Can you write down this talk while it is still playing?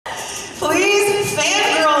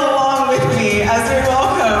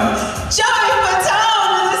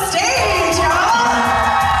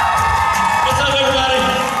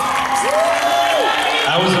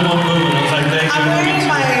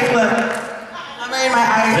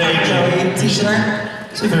Should I?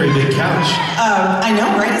 It's a very big couch. I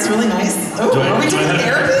know, right? It's really nice. Oh, are we doing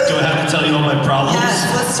therapy? Do I have to tell you all my problems? Yes,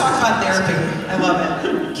 let's talk about therapy. I love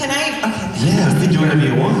it. Can I? Okay. Yeah, you can do whatever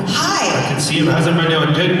you want. Hi. I can see you. How's everybody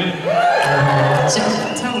doing? Good?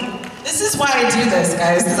 This is why I do this,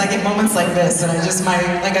 guys, because I get moments like this, and I just,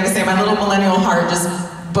 like I say, my little millennial heart just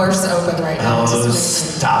bursts open right now. Oh,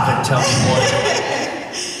 stop it. Tell me more.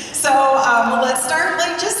 So, let's start,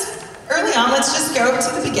 just early on. Let's just go to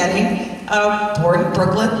the beginning. Born in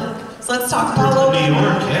Brooklyn. So let's talk about a little bit. New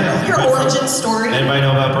York, yeah. Your origin story. Anybody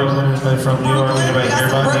know about Brooklyn? Anybody from New York? Anybody hear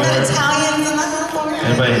about New York? Italians in the house over here.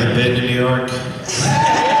 Anybody have been to New York?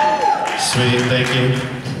 Sweet, thank you.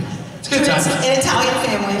 It's a good time. An Italian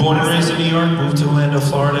family. Born and raised in New York, moved to Orlando,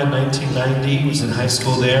 Florida in 1990. Was in high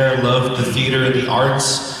school there. Loved the theater and the arts.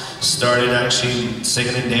 Started actually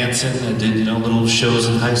singing and dancing. I did, little shows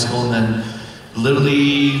in high school, and then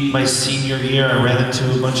literally my senior year, I ran into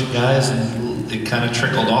a bunch of guys, and it kind of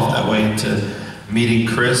trickled off that way into meeting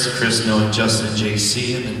Chris knowing Justin and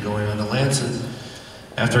JC, and then going on to Lance. And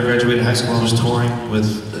after I graduated high school, I was touring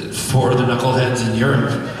with 4 of the knuckleheads in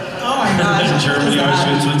Europe. Oh my gosh. Germany,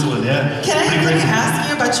 Austria, Switzerland, yeah. Can I ask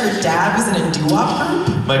you about your dad? Was in a doo-wop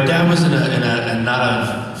group? My dad was in a not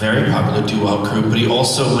a very popular doo-wop group, but he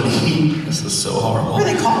also, this is so horrible. What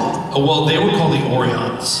are they called? Oh, well, they were called the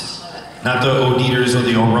Orions. Not the Oneaters or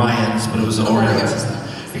the Orions, but it was the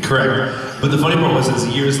Orions. Correct. But the funny part was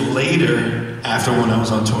years later, after when I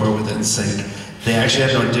was on tour with NSYNC, they actually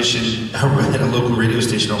had an audition at a local radio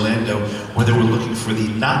station in Orlando where they were looking for the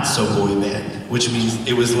not-so-boy band, which means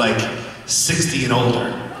it was like 60 and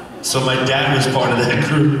older. So my dad was part of that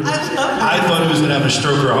group. I thought he was going to have a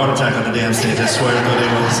stroke or a heart attack on the damn stage, I swear to God he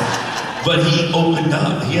was. But he opened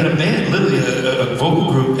up. He had a band, literally a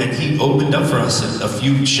vocal group, and he opened up for us in a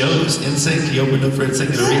few shows. NSYNC, he opened up for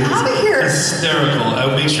NSYNC. Get out of here. Hysterical. I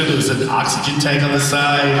would make sure there was an oxygen tank on the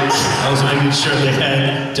side. I was making sure they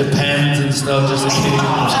had Depends and stuff just in case.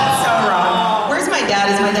 That's so wrong. Where's my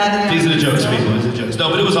dad? Is my dad in the audience? These are the jokes, people. These are the jokes.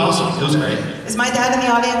 No, but it was awesome. It was great. Is my dad in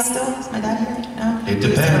the audience still? Is my dad here? No? It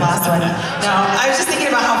depends. The last one. No, I was just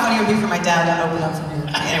thinking about how funny it would be for my dad to open up for me.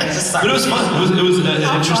 Anyway, just sorry. But it was fun. It was an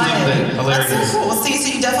interesting thing. Hilarious. That's so cool. See, so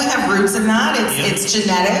you definitely have roots in that. It's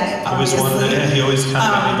genetic. Always wanted it. He always kind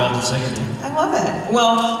of got me involved in singing. I love it.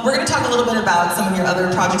 Well, we're going to talk a little bit about some of your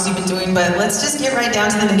other projects you've been doing, but let's just get right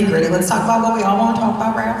down to the nitty-gritty. Let's talk about what we all want to talk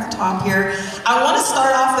about right off the top here. I want to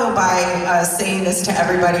start off, though, by saying this to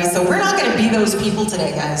everybody. So we're not going to be those people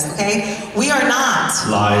today, guys, okay? We are not.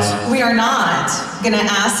 Lies. We are not going to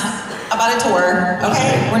ask about a tour,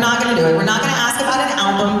 okay? We're not going to do it. We're not going to ask about an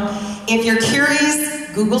album. If you're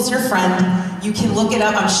curious, Google's your friend. You can look it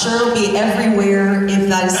up. I'm sure it'll be everywhere if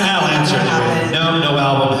that is something that will happen. No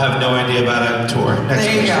album. Have no idea about a tour. Next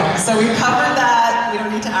there you go. So we covered that. We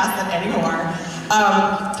don't need to ask that anymore.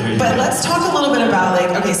 But let's talk a little bit about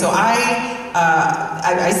okay. So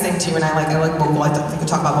I sing too, and I like vocal. I don't think we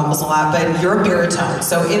talk about vocals a lot, but you're a baritone.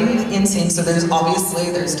 So in NSYNC, so there's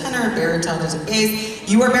tenor, baritone, there's a bass.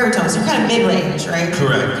 You are baritone, so you're kind of mid-range, right?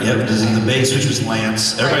 Correct. Yep. There's the bass, which was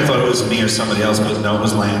Lance. Everybody thought it was me or somebody else, but no, it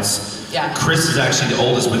was Lance. Yeah. Chris is actually the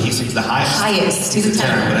oldest, but he sings the highest. He's a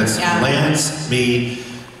tenor. But it's Lance, me,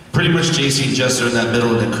 pretty much JC and Jester in that middle,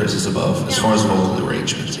 and then Chris is above as far as vocal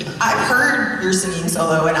arrangements. Yeah. I've heard your singing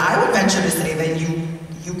solo, and I would venture to say that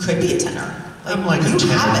you could be a tenor. I'm like a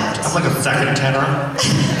tenor. I'm like a second tenor.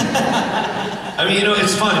 I mean,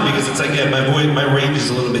 it's funny because it's like, my range is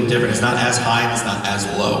a little bit different. It's not as high and it's not as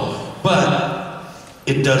low, but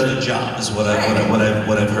it does the job, is what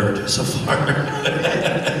I've heard so far.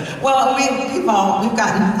 Well, we've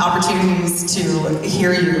gotten opportunities to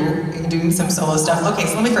hear you doing some solo stuff. Okay,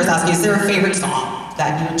 so let me first ask you: is there a favorite song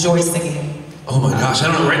that you enjoy singing? Oh my gosh, I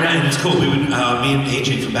don't know. Right now, it's cool. Me and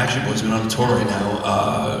AJ from Backstreet Boys, we've been on a tour right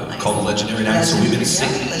now called The Legendary Night. So we've been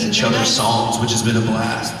singing each other's songs, which has been a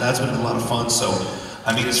blast. That's been a lot of fun. So,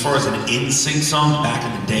 I mean, as far as an NSYNC song, back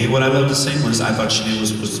in the day, what I loved to sing was I Thought She Knew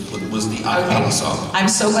was the acapella song. I'm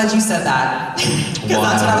so glad you said that, because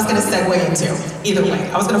that's what I was going to segue into. Either way,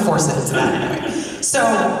 I was going to force it into that anyway. So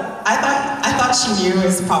I thought She Knew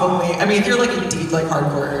is probably. I mean, if you're like a deep,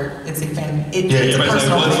 hardcore NSYNC fan, it's a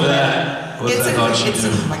personal favorite. Oh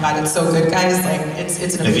my god, it's so good, guys.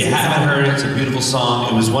 It's an amazing If you haven't heard it, it's a beautiful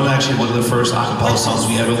song. It was one of the first acapella songs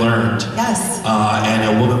we ever learned. Yes.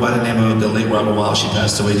 And a woman by the name of the late Robin Wilde, she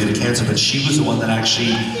passed away due to cancer, but she was the one that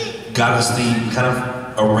actually got us kind of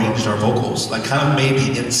arranged our vocals, kind of made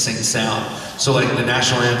the NSYNC sound. So the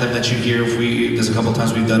national anthem that you hear, there's a couple of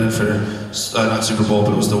times we've done it for, not Super Bowl,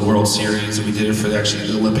 but it was the World Series, and we did it for the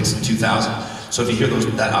Olympics in 2000. So if you hear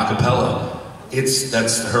that acapella,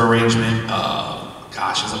 that's her arrangement.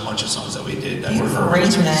 gosh, there's a bunch of songs that we did. That beautiful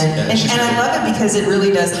arrangement. And I love it because it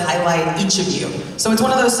really does highlight each of you. So it's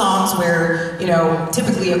one of those songs where, you know,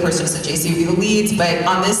 typically, of course, just the JC would be the leads, but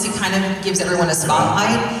on this, it kind of gives everyone a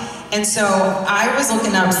spotlight. And so I was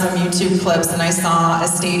looking up some YouTube clips and I saw a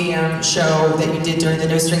stadium show that you did during the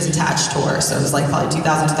No Strings Attached tour. So it was like probably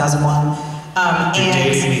 2000, 2001. You're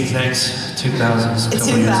dating me, thanks. 2000s.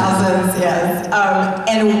 2000s, yes.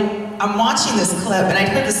 And I'm watching this clip, and I'd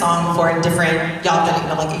heard the song before in different, y'all did, you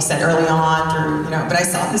know, like you said, early on through, you know, but I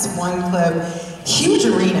saw this one clip, huge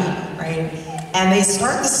arena, right? And they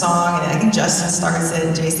start the song, and I think Justin starts it,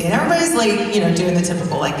 and JC, and everybody's like, you know, doing the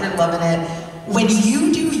typical, like, you're loving it. When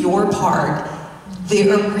you do your part, the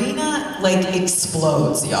arena, like,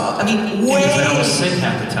 explodes, y'all. I mean, way... Because I don't sing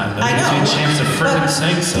half the time. I know. Get a chance to freaking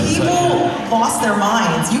sing something. People lost their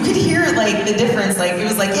minds. You could hear, like, the difference. Like, it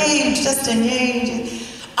was like, yay, Justin, yay.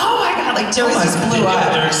 Oh my God, like, Joey just blew up.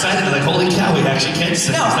 Yeah, they're excited. Like, holy cow, we actually can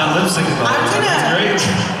sing. No, it's not lip syncing. That's great.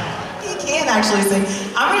 He can actually sing.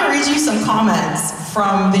 I'm going to read you some comments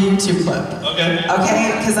from the YouTube clip. Okay.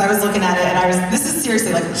 Okay? Because I was looking at it, and this is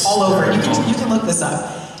seriously, like, all over. You can look this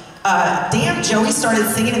up. Damn, Joey started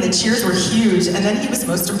singing and the cheers were huge, and then he was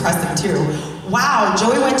most impressive too. Wow,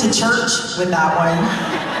 Joey went to church with that one.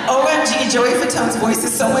 OMG, Joey Fatone's voice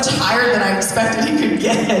is so much higher than I expected he could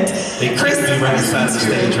get. They Chris me right beside the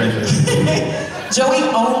stage right there. Joey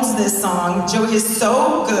owns this song. Joey is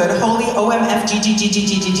so good. Holy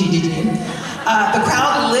OMFGGGGGGGG. The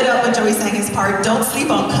crowd lit up when Joey sang his part. Don't sleep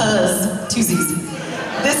on Cuz, 2 Z's.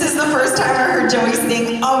 This is the first time I heard Joey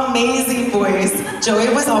sing. Amazing voice. Joey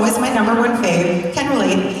was always my #1 fave. Can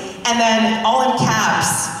relate. And then all in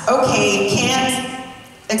caps. Okay, can't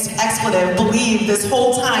expletive believe this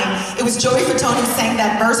whole time it was Joey Fatone who sang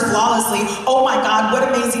that verse flawlessly. Oh my God, what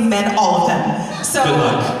amazing men, all of them. So,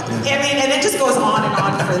 I mean, and it just goes on and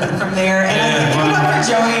on from there. And I give it up for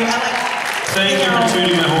Joey. I like. Thank you for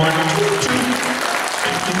tooting my horn.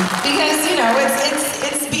 Because, you know,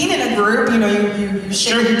 it's being in a group, you know, you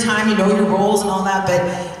share your time, you know your roles and all that, but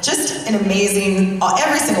just an amazing,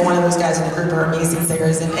 every single one of those guys in the group are amazing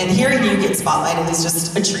singers, and hearing you get spotlighted is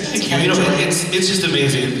just a treat. Thank you. You know, it's just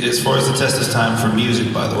amazing as far as the test of time for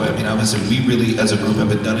music, by the way. I mean, obviously, we really, as a group,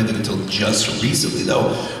 haven't done anything until just recently,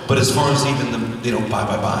 though. But as far as even the, you know, Bye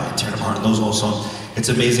Bye Bye, and Tear Apart, and those old songs, it's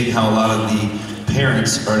amazing how a lot of the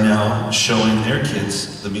parents are now showing their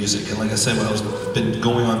kids the music. And like I said, when I was been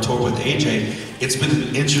going on tour with AJ, it's been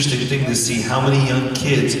an interesting thing to see how many young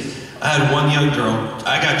kids. I had one young girl,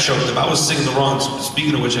 I got choked up. I was singing the wrong,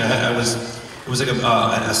 speaking of which, it was like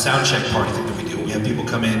a sound check party thing that we do. We have people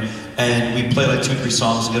come in and we play like 2 or 3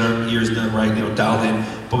 songs to get our ears done right, you know, dialed in.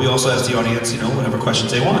 But we also ask the audience, you know, whatever questions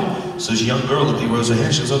they want. So this young girl, Lily, rose her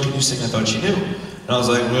hand, she goes, oh, can you sing? I thought she knew. And I was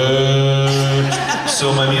like,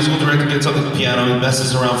 so my musical director gets up at the piano, he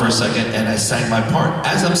messes around for a second, and I sang my part.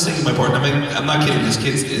 As I'm singing my part, I mean, I'm not kidding, this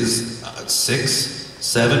kid is 6,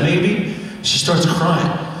 7 maybe, she starts crying.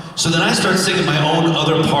 So then I start singing my own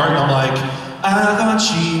other part, and I'm like, I thought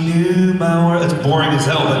she knew my word. It's boring as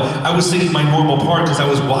hell, but I was singing my normal part because I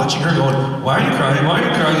was watching her going, why are you crying, why are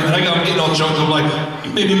you crying? And then I'm getting all choked, I'm like,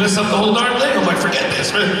 you made me mess up the whole darn thing. I'm like, forget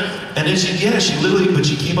this, man. And then she literally, but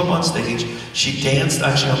she came up on stage, she danced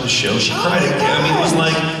actually on the show, she cried. I mean, it was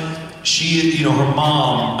like, she, you know, her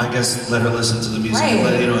mom, I guess, let her listen to the music,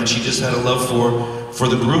 right. You know, and she just had a love for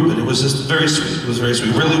the group, and it was just very sweet. It was very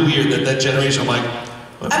sweet. Really weird that generation, I'm like,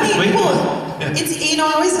 I mean, it's, you know,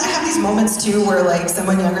 I have these moments too where like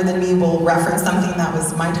someone younger than me will reference something that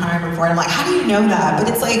was my time before, and I'm like, how do you know that? But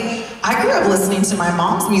it's like, I grew up listening to my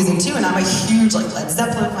mom's music too, and I'm a huge like Led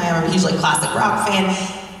Zeppelin fan, I'm a huge like classic rock fan.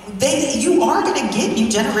 You are gonna get new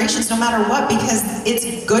generations no matter what, because it's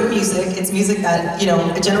good music, it's music that, you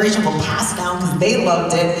know, a generation will pass down because they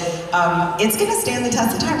loved it. It's gonna stand the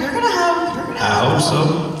test of time. You're gonna have I hope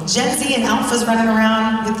so. Gen Z and alphas running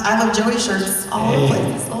around with I Love Joey shirts all over the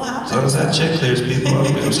place. It'll happen. As long as that check clears people up,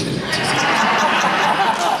 I'm just kidding.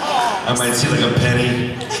 I might see like a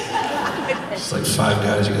penny. It's like 5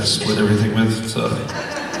 guys you gotta split everything with, so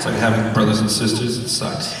it's like having brothers and sisters, it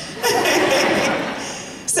sucks.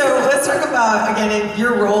 So let's talk about, again,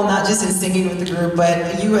 your role, not just in singing with the group,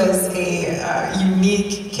 but you as a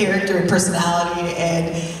unique character and personality.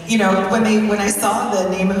 And, you know, when I saw the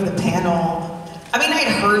name of the panel, I mean, I'd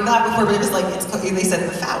heard that before, but it was like, they said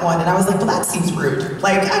the fat one, and I was like, well, that seems rude.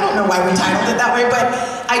 Like, I don't know why we titled it that way, but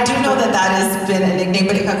I do know that that has been a nickname,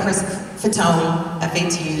 but of course, Fatone,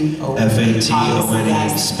 F-A-T-O-N-E.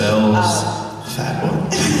 F-A-T-O-N-E spells fat one.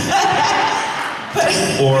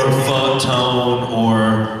 Or Fatone, or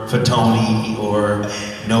Fatone, or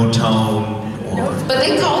No Tone, anymore. But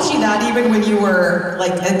they called you that even when you were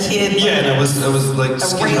like a kid. Yeah, and I was like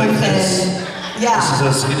skinny like this. Yeah. This is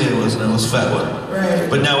how skinny I was, and I was fat one. Right.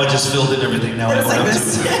 But now I just filled in everything. Now I It's own like up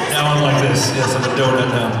this. to it. Now I'm like this. Yes, I'm a donut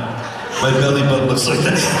now. My belly button looks like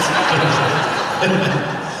that.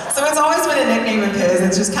 So it's always been a nickname of his.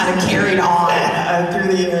 It's just kind of carried on through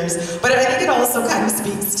the years. But I think it also kind of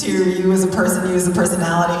speaks to you as a person, you as a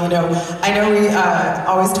personality. You know, I know we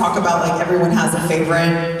always talk about like everyone has a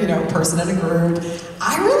favorite, you know, person in a group.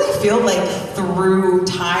 I really feel like through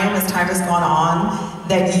time, as time has gone on,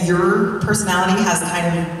 that your personality has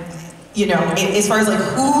kind of, you know, as far as like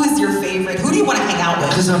who is your favorite, who do you want to hang out with?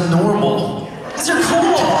 Because I'm normal. Because you're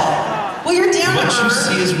cool. Well, you're down to earth. What you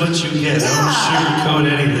see is what you get. Yeah. I don't sugarcoat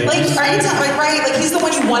anything. Like, are you like, right? Like, he's the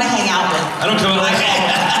one you want to hang out with. I don't come like,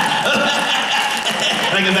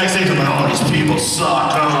 and I get backstage and I'm like, oh, these people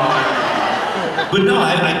suck. Oh. But no,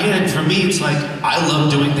 I get it. For me, it's like, I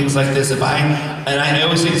love doing things like this. And I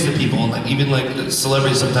always say this to people, like, even like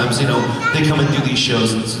celebrities sometimes, you know, they come and do these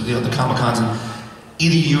shows, and, you know, the Comic Cons, and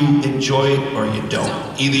either you enjoy it or you don't.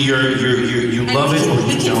 Either you love it or you don't.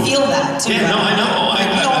 We can feel that too. Yeah, no, I know.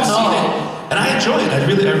 I've seen it. And I enjoy it. I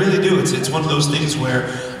really do. It's one of those things where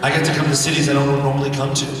I get to come to cities I don't normally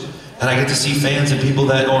come to. And I get to see fans and people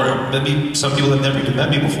that, or maybe some people that have never even met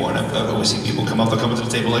me before. And I've always seen people come up, they'll come to the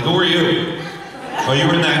table like, who are you? Oh, you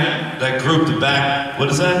were in that group, the back, what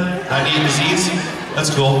is that? 98 Disease? That's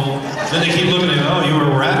cool. Then they keep looking at me, oh, you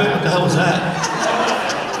were a rabbit? What the hell was that?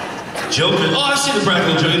 Joker. Oh, I've seen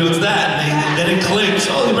Impractical Joker. You know, it's that. And then it clicks.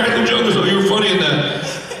 Oh, the Impractical Jokers. Oh, you were funny in that.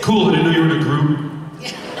 Cool. I didn't know you were in a group.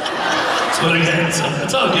 That's what I get. So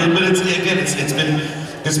it's all good. But it's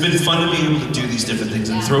been fun to be able to do these different things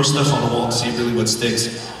and throw stuff on the wall to see really what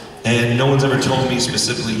sticks. And no one's ever told me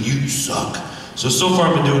specifically, you suck. So far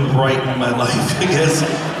I've been doing right in my life because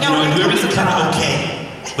you know, I do everything kind of okay.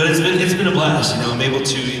 But it's been a blast. You know, I'm able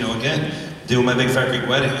to, you know, again, doing my Big Fat Greek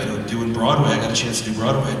Wedding, you know, doing Broadway. I got a chance to do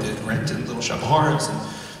Broadway. I did Rent and Little Shop of Horrors, and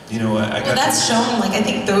you know, I got. Well, that's shown. Like, I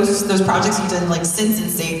think those projects you've done, like since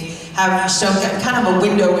NSYNC, have shown kind of a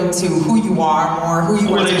window into who you are, more who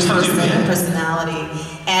you are as a person and personality.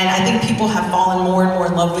 And I think people have fallen more and more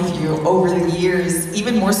in love with you over the years,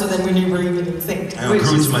 even more so than when you were even in NSYNC. I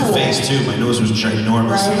grew to my face too. My nose was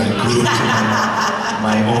ginormous, right? and I grew to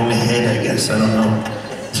my own head. I guess I don't know.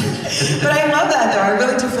 But I love that though. I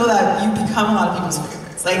really do feel that you become a lot of people's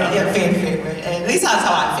favorites, like fan favorite, and at least that's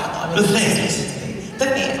how I feel. I mean, the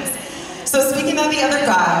fans. So speaking of the other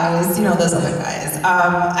guys, you know those other guys.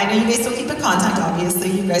 I know you guys still keep in contact. Obviously,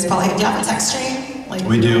 you guys probably do you have a text chain? Like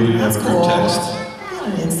we do. We have a group text.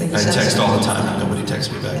 I text all the time, and nobody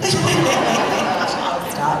texts me back.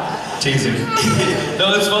 Stop. Teasing.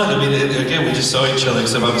 No, it's fun. I mean, again, we just saw each other,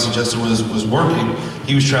 except obviously Justin was working.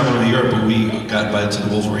 He was traveling to Europe, but we got invited to the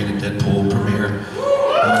Wolverine and Deadpool premiere.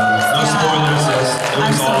 No spoilers. It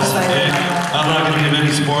was awesome. I'm not going to give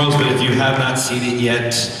any spoilers, but if you have not seen it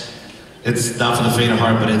yet, it's not for the faint of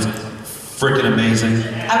heart, but it's freaking amazing.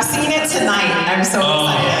 I've seen it tonight. I'm so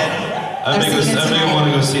excited. I think I want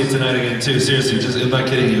to go see it tonight again too. Seriously, I'm not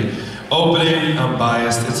kidding you. Opening, I'm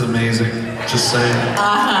biased. It's amazing. Just saying.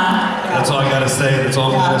 That's all I gotta say. That's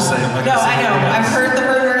all I'm gonna say. I know. I've heard the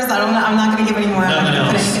rumors. I'm not gonna give any more. I'm not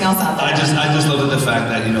gonna put anything else out there. I just love the fact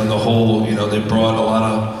that you know the whole they brought a lot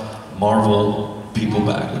of Marvel people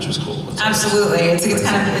back, which was cool. Absolutely. It's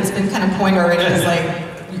been kind of coined already. It's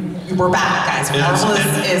like we're back, guys. Marvel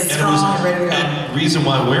is strong and ready to go. And the reason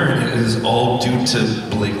why we're in it is all due to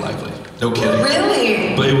Blake Lively. No kidding.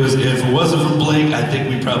 Really? But if it wasn't for Blake, I think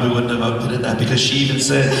we probably wouldn't have outfitted that because she even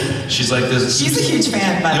said, she's like this. She's a huge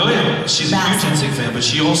fan, by the way. Yeah, she's a huge NSYNC fan, but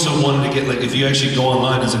she also wanted to get, like, if you actually go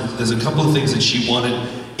online, there's a couple of things that she wanted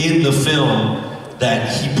in the film that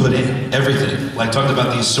he put in, everything. Like, talked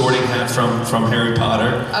about the sorting hat from Harry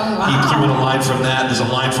Potter. Oh, wow. He threw in a line from that, there's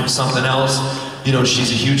a line from something else. You know, she's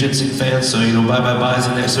a huge NSYNC fan, so, you know, Bye Bye Bye's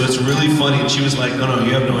in there. So it's really funny. And she was like, no,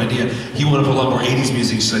 you have no idea. He wanted to put a lot more 80s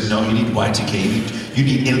music. She said, no, you need Y2K, you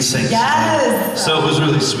need NSYNC. Yes! So it was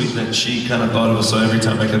really sweet that she kind of thought of us. So every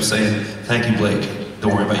time I kept saying, thank you, Blake.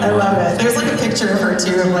 Don't worry about your I love it. There's like a picture of her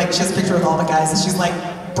too, of like, she has a picture with all the guys, and she's like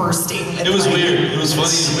bursting. It was weird. It was funny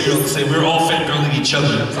and weird all the same. We were all fangirling each other.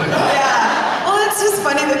 It's like, yeah. Well, it's just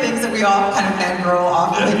funny the things that we all kind of fangirl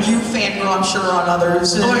off of. And you fangirl, I'm sure, on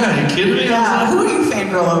others. Oh my God, are you kidding me? Yeah. Who do you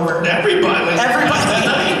fangirl over? Everybody.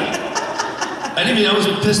 I was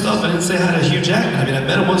pissed off. I didn't say hi to Hugh Jackman. I mean, I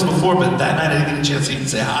met him once before, but that night I didn't get a chance to even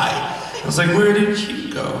say hi. I was like, where did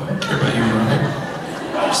Hugh go? I don't care about you, Ryan.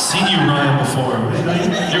 I've seen you, Ryan, before.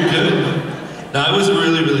 You're good. No, it was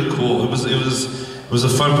really, really cool. It was a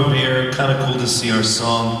fun premiere. Kind of cool to see our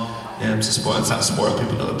song Yeah, it's not spoiled.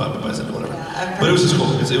 People know that Bobby buys it or whatever. Yeah, but it was just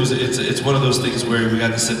cool. It's one of those things where we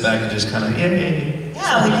got to sit back and just kind of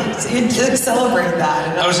Yeah, like it celebrate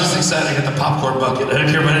that. I was just excited. I got the popcorn bucket. I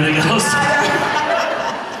didn't care about anything else.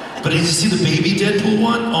 But did you see the baby Deadpool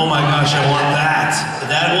one? Oh my gosh, I want that.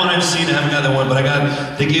 That one I've seen. I haven't got that one,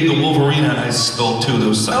 but they gave the Wolverine and I stole 2 of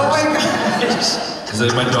those suckers. Oh my gosh.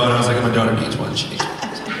 Because my daughter needs one. She needs one.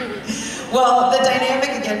 Well, the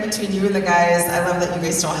dynamic again between you and the guys, I love that you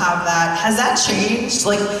guys still have that. Has that changed?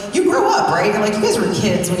 Like, you grew up, right? Like, you guys were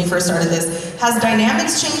kids when you first started this. Has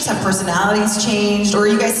dynamics changed? Have personalities changed? Or are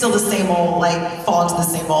you guys still the same old, like, fall into the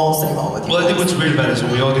same old with you? Well, I think what's weird about it is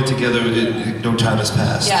when we all get together, no time has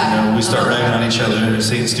passed. Yeah. You know, we start ragging on each other and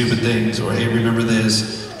saying stupid things, or hey, remember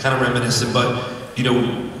this, kind of reminiscent. But, you know,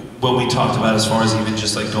 what we talked about as far as even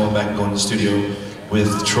just like going back and going to the studio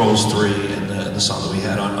with Trolls 3 and the song that we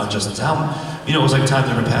had on Justin's album, you know, it was like time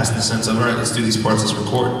never passed in the sense of, all right, let's do these parts, let's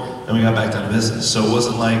record, and we got back down to business. So it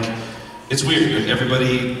wasn't like, it's weird, like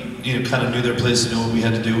everybody, you know, kind of knew their place, knew what we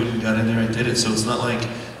had to do, and we got in there and did it. So it's not like,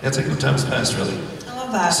 it's like no time's passed, really. I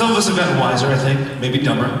love that. Some of us have gotten wiser, I think, maybe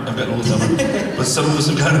dumber. I've gotten a little dumber, but some of us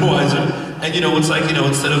have gotten wiser. And you know, it's like, you know,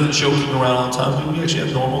 instead of joking around all the time, we actually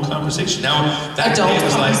have normal conversation. Now, back in the day, it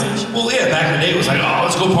was like, well, yeah, back in the day, it was like, oh,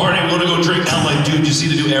 let's go party, we're gonna go drink. Now I'm like, dude, you see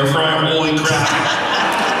the new air fryer? Holy crap.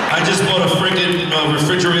 I just bought a freaking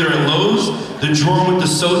refrigerator at Lowe's, the drawer with the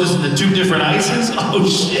sodas and the 2 different ices. Oh,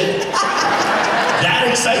 shit. That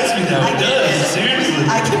excites me now, it does, seriously.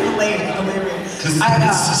 I can relate, believe me. Because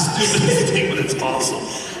it's the stupidest thing, but it's awesome.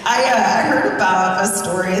 I heard about a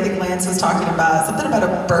story, I think Lance was talking about, something about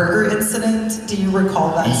a burger incident. Do you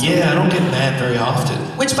recall that story? Yeah, I don't get mad very often.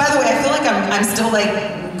 Which, by the way, I feel like I'm still like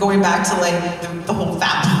going back to like the whole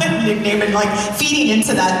fat boy nickname and like feeding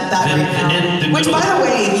into that right now. Which, by the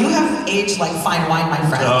way, you have aged like fine wine, my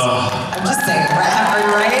friend. I'm just saying, right? Are you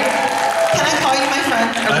right? Can I call you my friend?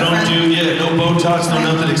 I don't do, no Botox, no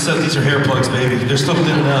nothing except these are hair plugs, baby. They're still in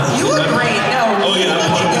and out. You look great, no. Oh yeah, I'm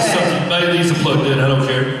plugged in something. These are plugged in, I don't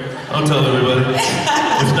care. I'll tell everybody.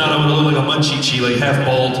 If not, I'm gonna look like a munchie, like half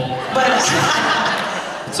bald.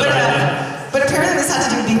 But apparently this had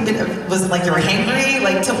to do, was it like you were hangry?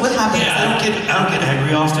 Like, what happened? Yeah, I don't get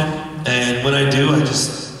angry often. And when I do,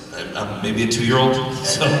 I'm maybe a 2-year-old.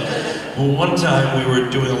 So, one time we were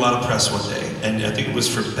doing a lot of press one day, and I think it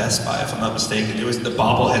was for Best Buy, if I'm not mistaken. It was the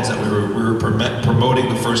bobbleheads that we were promoting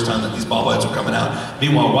the first time that these bobbleheads were coming out.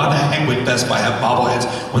 Meanwhile, why the heck would Best Buy have bobbleheads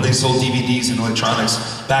when they sold DVDs and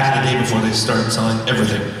electronics back in the day before they started selling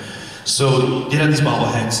everything? So, they had these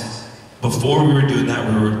bobbleheads. Before we were doing that,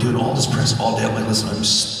 we were doing all this press all day. I'm like, listen, I'm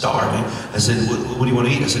starving. I said, what do you want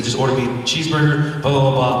to eat? I said, just order me a cheeseburger, blah,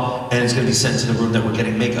 blah, blah, and it's going to be sent to the room that we're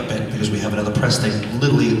getting makeup in because we have another press thing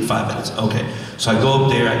literally in 5 minutes. Okay. So I go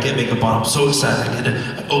up there, I get makeup on, I'm so excited. I get it,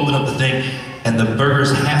 I open up the thing, and the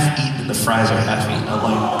burger's half eaten and the fries are half eaten. I'm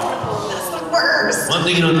like, that's the worst. One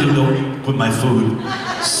thing you don't do with my food.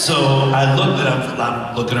 So I looked at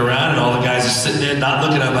I'm looking around, and all the guys are sitting there not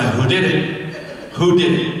looking. I'm like, who did it? Who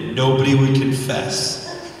did it? Nobody would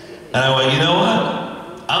confess. And I went, you know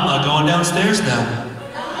what? I'm not going downstairs now.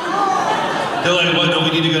 They're like, what? No,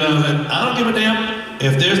 we need to go down there. I don't give a damn.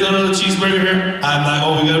 If there's not another cheeseburger here, I'm like,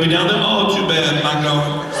 oh, we gotta be down there? Oh, too bad, I'm not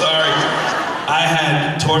going. Sorry. I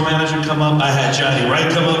had tour manager come up, I had Johnny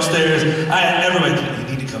Wright come upstairs, I had everybody,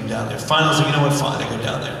 you need to come down there. Finally, I was like, you know what, fine, I go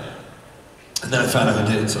down there. And then I found out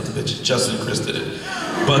who did it, so the bitch, Justin and Chris did it.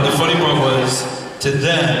 But the funny part was, to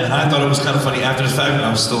them, and I thought it was kind of funny after the fact, but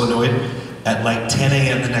I was still annoyed. At like 10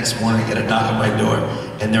 a.m. the next morning, I get a knock on my door,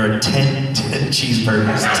 and there are 10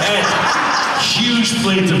 cheeseburgers. 10 huge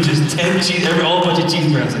plates of just 10 cheese, all a bunch of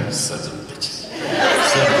cheeseburgers. I was like, sons of bitches.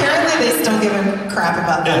 So, apparently they still give him crap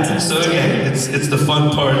about that. Yeah, so again, it's the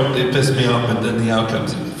fun part. It pissed me off, but then the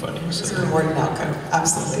outcome's even funnier. So. It's a rewarding outcome,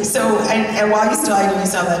 absolutely. So, and while I know you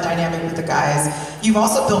still have that dynamic with the guys, you've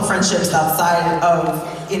also built friendships outside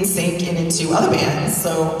of NSYNC and into other bands.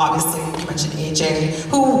 So obviously you mentioned AJ,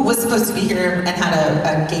 who was supposed to be here and had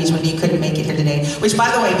an engagement. He couldn't make it here today. Which, by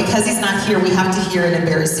the way, because he's not here, we have to hear an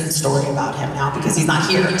embarrassing story about him now because he's not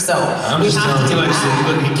here. So I'm just telling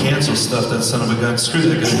you, he cancels stuff. That son of a gun. Screw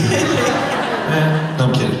that guy. No,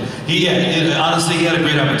 I'm kidding. Honestly, he had a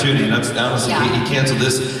great opportunity. Honestly, he canceled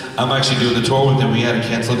this. I'm actually doing the tour with him. We had to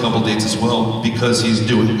cancel a couple dates as well because he's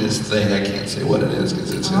doing this thing. I can't say what it is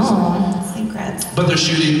because it's secret. But they're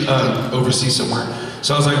shooting overseas somewhere.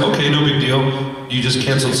 So I was like, okay, no big deal. You just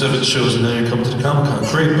canceled 7 shows and now you're coming to the Comic Con.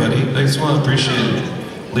 Great, buddy. Thanks a lot. Appreciate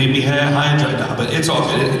it. Leave me high and dry now, but it's all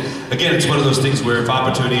good. again, it's one of those things where if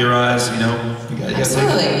opportunity arises, you know, you gotta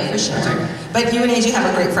absolutely, for sure. But you and AJ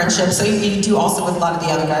have a great friendship, so you do also with a lot of the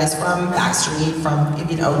other guys from Backstreet, from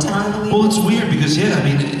O-Town, I believe. Well, it's weird because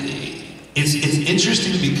it's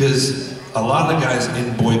interesting because a lot of the guys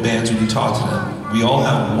in boy bands, when you talk to them, we all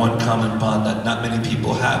have one common bond that not many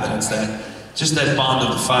people have, and it's that bond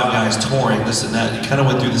of the 5 guys touring, this and that. You kind of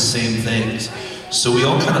went through the same things, so we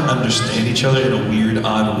all kind of understand each other in a weird,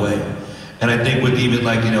 odd way. And I think with even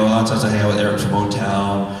like, you know, a lot of times I hang out with Eric from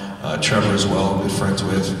O-Town, Trevor as well, I'm good friends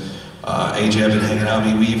with. AJ, I've been hanging out. I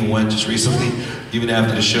mean, we even went just recently, even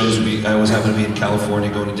after the shows, I always happened to be in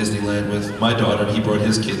California going to Disneyland with my daughter, and he brought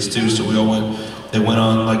his kids too, so we all went, they went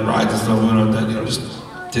on like rides and stuff, we went on that, you know, just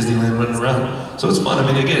Disneyland running around. So it's fun.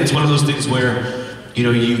 I mean, again, it's one of those things where, you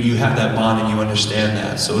know, you have that bond and you understand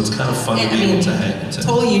that, so it's kind of fun to be able to hang.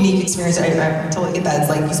 Totally unique experience. I totally get that. It's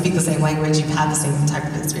like you speak the same language, you've had the same type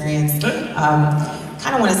of experience.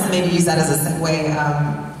 Kind of want to maybe use that as a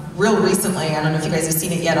segue. Real recently, I don't know if you guys have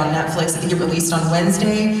seen it yet on Netflix. I think it released on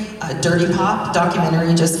Wednesday. Dirty Pop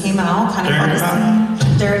documentary just came out. Kind of fun to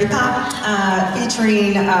see. Dirty Pop,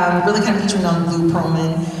 featuring really kind of featuring on Lou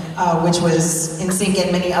Pearlman, which was NSYNC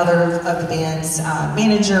and many other of the band's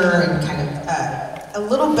manager, and kind of a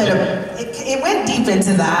little bit of, it went deep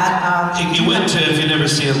into that. It went to, if you've never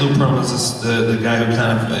seen it, Lou Pearlman's the guy who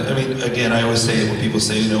kind of, I mean, again, I always say it when people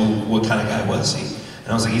say, you know, what kind of guy was he? And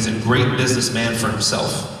I was like, he's a great businessman for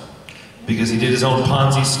himself. Because he did his own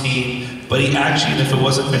Ponzi scheme, but he actually, and if it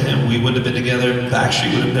wasn't for him, we wouldn't have been together,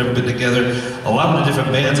 Backstreet would have never been together. A lot of the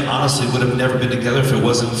different bands, honestly, would have never been together if it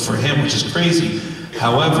wasn't for him, which is crazy.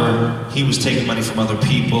 However, he was taking money from other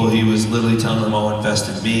people, he was literally telling them, oh, invest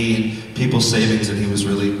in me, and people's savings, and he was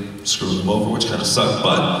really screwing them over, which kind of sucked.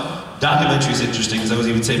 But documentary is interesting, because I was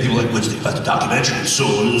even saying, people are like, what do you think about the documentary? It's so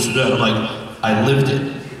this and that. I'm like, I lived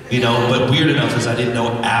it, you know, but weird enough is I didn't know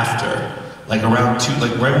after. Like around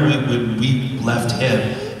right when we left him,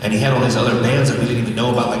 and he had all these other bands that we didn't even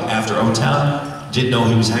know about, like after O-Town, didn't know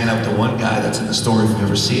he was hanging out with the one guy that's in the story, if you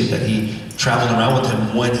ever see it, that he traveled around with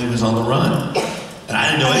him when he was on the run. And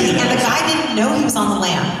I didn't know anything. And the guy didn't know he was on the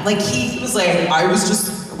lam. Like he was like,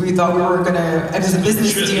 we thought we were gonna, it was a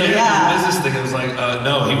business deal, yeah. It was a business thing, it was like,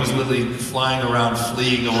 no, he was literally flying around,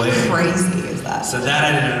 fleeing away. How crazy is that? So that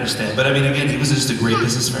I didn't understand. But I mean, again, he was just a great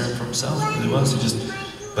businessman for himself, he really was.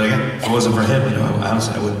 But again, if it wasn't for him, you know,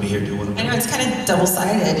 honestly, I wouldn't be here doing what I'm doing. I know, it's kind of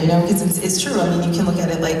double-sided, you know, because it's true. I mean, you can look at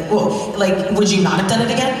it like, well, like, would you not have done it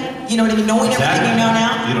again? You know what I mean? Knowing everything you know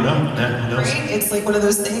now? You don't know. Yeah, who knows? Right? It's like one of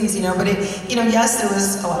those things, you know, but it, you know, yes, there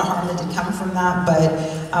was a lot of harm that did come from that, but,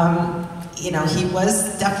 you know, he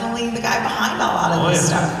was definitely the guy behind a lot of this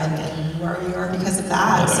stuff, and where you are because of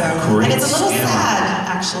that. So, and it's a little sad,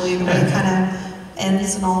 actually, the way it kind of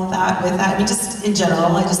ends and all of that with that. I mean, just in general,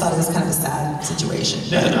 I just thought it was kind of a sad situation.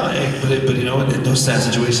 Yeah, no, but you know, in those sad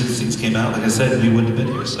situations, things came out. Like I said, we wouldn't have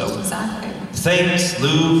been here. So exactly. Thanks,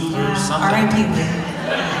 Lou, for something. R.I.P.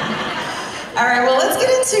 All right, well, let's get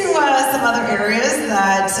into some other areas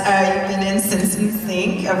that you've been in since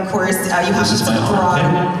NSYNC. Of course, you have done some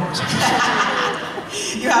Broadway.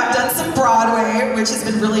 You have done some Broadway, which has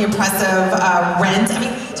been really impressive. Rent. I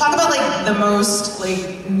mean, talk about like the most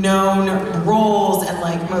like known roles and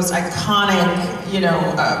like most iconic, you know,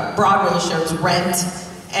 Broadway shows. Rent,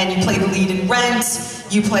 and you played the lead in Rent.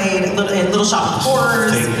 You played in Little Shop of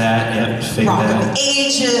Horrors. Fake that, yep. Fake Rock that. of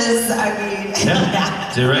Ages. I mean,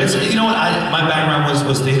 yeah. You're right. So, you know what? My background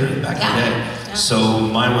was theater back in the day. Yeah. So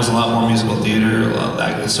mine was a lot more musical theater.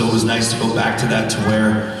 So it was nice to go back to that, to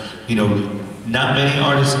where, you know, not many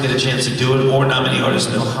artists get a chance to do it, or not many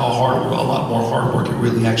artists know how hard, a lot more hard work it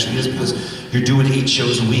really actually is, because you're doing 8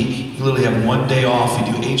 shows a week. You literally have 1 day off,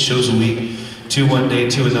 you do 8 shows a week, 2 one day,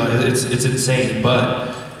 2 another. It's insane, but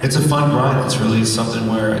it's a fun grind. It's really something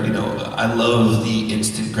where, you know, I love the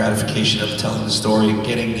instant gratification of telling the story,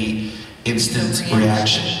 getting the instant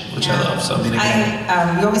reaction, which I love. So I mean,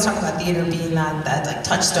 again, we always talk about theater being that like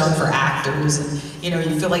touchstone for actors, and you know,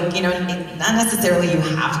 you feel like, you know, not necessarily you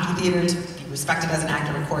have to do theater to be respected as an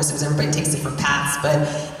actor, of course, because everybody takes different paths, but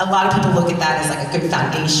a lot of people look at that as like a good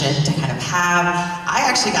foundation to kind of have. I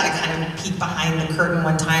actually got to kind of peek behind the curtain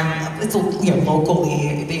one time. It's, you know,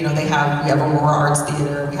 locally, you know, we have Aurora Arts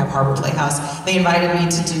Theater, we have Harbor Playhouse. They invited me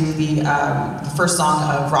to do the first song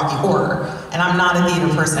of Rocky Horror, and I'm not a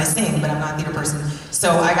theater person. I sing, but I'm not a theater person.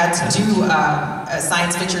 So I got to do a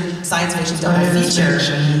science fiction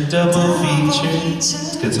double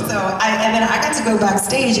feature. Good song. So and then I got to go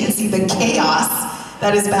backstage and see the chaos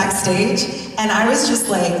that is backstage, and I was just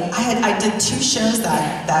like, I did 2 shows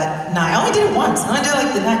that night. I only did it once. I only did it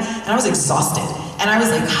like the night, and I was exhausted. And I was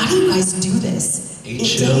like, how do you guys do this?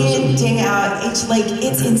 day in, day out.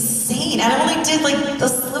 It's insane. And I only did like the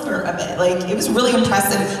sliver of it. Like, it was really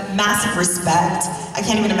impressive. Massive respect. I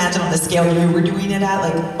can't even imagine on the scale you were doing it at.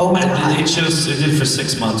 Like, oh my God. It did for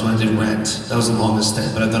 6 months when I did Rent. That was the longest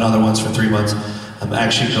stint, but I've done other ones for 3 months. I'm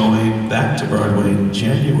actually going back to Broadway in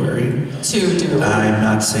January. To do. I'm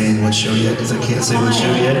not saying what show yet because I can't say what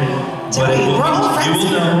show yet. But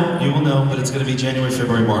you will know, but it's going to be January,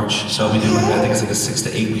 February, March. So I'll be doing, I think it's like a 6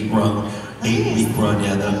 to 8 week run. 8 week run,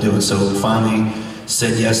 yeah, that I'm doing. So finally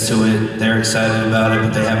said yes to it. They're excited about it,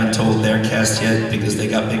 but they haven't told their cast yet because they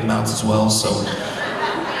got big mouths as well. So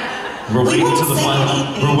we're waiting for the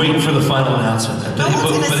final. We're waiting for the final announcement. But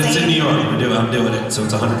it's in New York. I'm doing it, so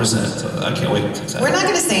it's 100%. So I can't wait. We're not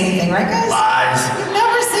going to say anything, right, guys? Lies. We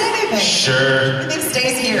never say anything. Sure. Everything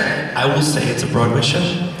stays here. I will say it's a Broadway show.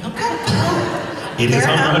 Okay. It is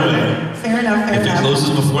on Broadway. Fair enough. If it closes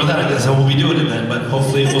before that, I guess I won't be doing it then. But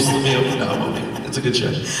hopefully, it will still be open. No, it won't be. It's a good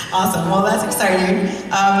show. Awesome. Well, that's exciting.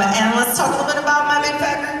 And let's talk a little bit about my big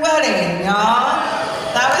factory wedding, y'all.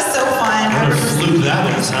 That was so fun. I flew that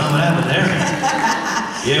one. What happened there?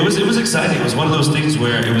 Yeah, it was exciting. It was one of those things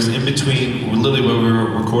where it was in between, literally where we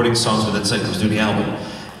were recording songs with NSYNC, I was doing the album.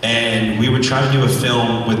 And we were trying to do a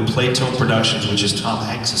film with Playtone Productions, which is Tom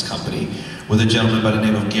Hanks' company, with a gentleman by the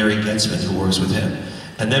name of Gary Getzman who works with him.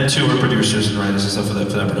 And them two are producers and writers and stuff for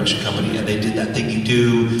that production company. And they did That Thing You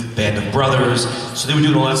Do, Band of Brothers. So they were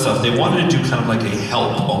doing all that stuff. They wanted to do kind of like a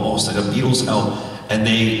help almost, like a Beatles help. And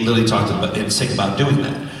they literally talked about NSYNC about doing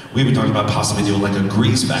that. We were talking about possibly doing like a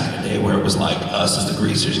Grease back in the day where it was like us as the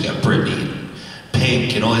Greasers, you got Britney and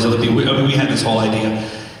Pink and all these other people. I mean, we had this whole idea.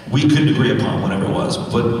 We couldn't agree upon whatever it was,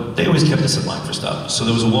 but they always kept us in line for stuff. So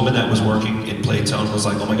there was a woman that was working in Playtone who was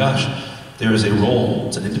like, oh my gosh, there is a role,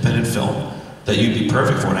 it's an independent film, that you'd be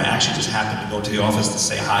perfect for. And I actually just happened to go to the office to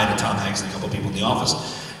say hi to Tom Hanks and a couple of people in the office.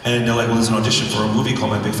 And they're like, well, there's an audition for a movie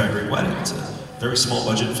called My Big Fat Greek Wedding. It's a very small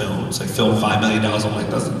budget film. It's like filmed $5 million. I'm like,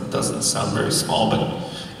 doesn't sound very small,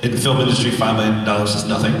 but in the film industry, $5 million is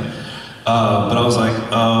nothing. But I was like,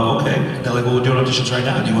 okay. And they're like, well, we're doing auditions right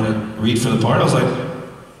now. Do you want to read for the part? I was like,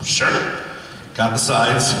 sure. Got the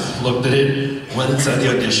sides, looked at it, went inside the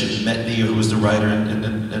audition, met Nia, who was the writer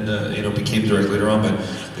and became director later on, but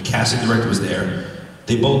the casting director was there.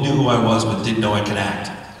 They both knew who I was, but didn't know I could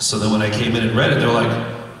act. So then when I came in and read it, they were like,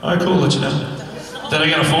 all right, cool, let you know. Then I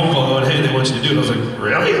got a phone call going, hey, they want you to do it. I was like,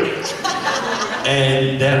 really?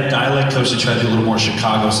 And that dialect coach to try to do a little more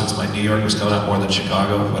Chicago, since my New York was coming out more than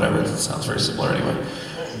Chicago, whatever, it sounds very similar anyway.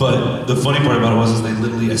 But the funny part about it was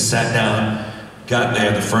I sat down, got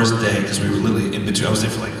there the first day, because we were literally in between. I was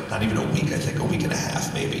there for like not even a week, I think a week and a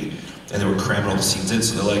half maybe. And they were cramming all the scenes in,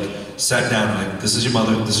 so they're like, sat down and like, this is your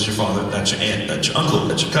mother, this is your father, that's your aunt, that's your uncle,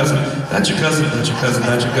 that's your cousin, that's your cousin, that's your cousin,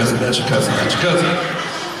 that's your cousin, that's your cousin, that's your cousin.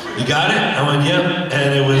 You got it? I went, yep,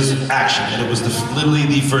 and it was action. And it was literally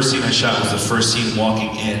the first scene I shot was the first scene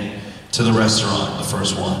walking in to the restaurant, the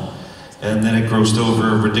first one. And then it grossed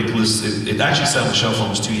over ridiculous, it actually sat on the shelf for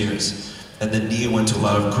almost 2 years. And then Nia went to a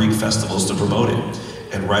lot of Greek festivals to promote it.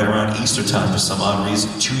 And right around Easter time, for some odd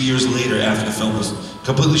reason, 2 years later, after the film was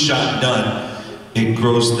completely shot and done, it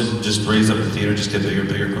grossed and just raised up the theater, just get bigger and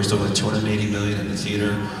bigger. It grossed over like $280 million in the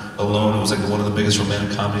theater alone. It was like one of the biggest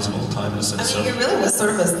romantic comedies of all time in a sense. I mean, it really was sort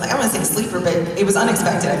of a, I don't want to say sleeper, but it was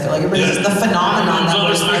unexpected, I feel like. It was just the phenomenon that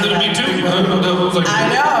was unexpected to me too.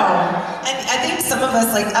 I know. And I think some of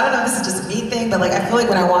us, like, I don't know if this is just a me thing, but like, I feel like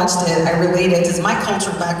when I watched it, I related, because my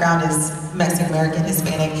cultural background is Mexican-American,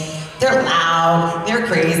 Hispanic. They're loud, they're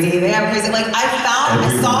crazy, they have crazy, like,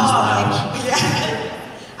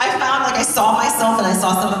 I saw myself and I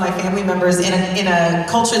saw some of my family members in a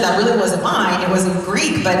culture that really wasn't mine. It wasn't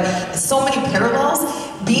Greek, but so many parallels.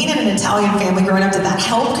 Being in an Italian family growing up, did that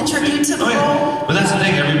help contribute to the role? But that's the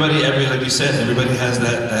thing, like you said, everybody has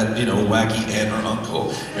that wacky aunt or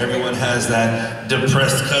uncle. Everyone has that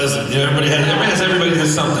depressed cousin. Everybody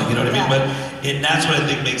has something, you know what I mean? But that's what I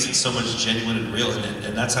think makes it so much genuine and real.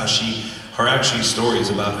 And that's how her actually story is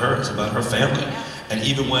about her. It's about her family. And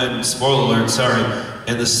even when, spoiler alert, sorry,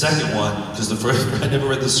 in the second one, because the first, I never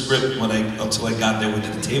read the script until I got there, we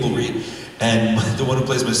did the table read. And the one who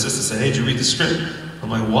plays my sister said, hey, did you read the script? I'm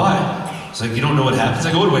like, why? It's like, you don't know what happens?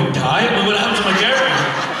 I go, what do I die? I mean, what happens to my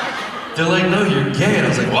character? They're like, no, you're gay. And I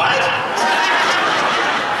was like, what?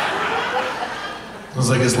 I was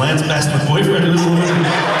like, is Lance past my boyfriend? Who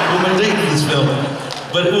am I dating in this film?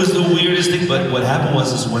 But it was the weirdest thing. But what happened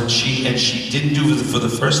was when she didn't do it for the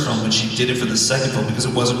first film, but she did it for the second film because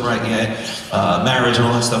it wasn't right yet. Marriage and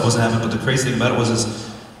all that stuff wasn't happening. But the crazy thing about it was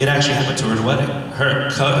it actually happened to her at a wedding. Her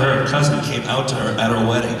cousin came out to her at her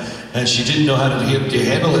wedding, and she didn't know how to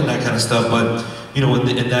handle it and that kind of stuff. But you know,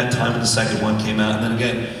 in that time when the second one came out, and then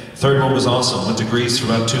again, third one was awesome. Went to Greece for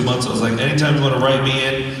about 2 months. I was like, anytime you want to write me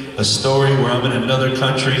in a story where I'm in another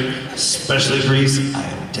country, especially Greece, I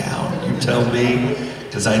am down. You tell me,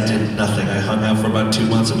 because I did nothing. I hung out for about 2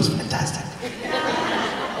 months. It was fantastic.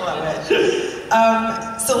 Love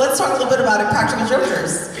it. So let's talk a little bit about Impractical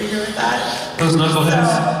Jokers. Are you good with that? Those knuckleheads.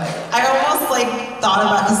 So, I almost thought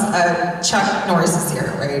about, because Chuck Norris is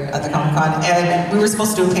here, right, at the Comic Con, and we were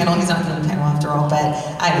supposed to do a panel. He's not doing a panel after all, but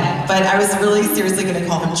I don't know. But I was really seriously going to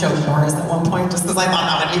call him Choke Norris at one point, just because I thought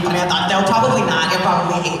that would be funny. I thought, no, probably not. He'll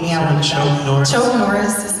probably hate me. I wouldn't know. Choke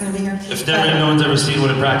Norris is going to be here. If no one's ever seen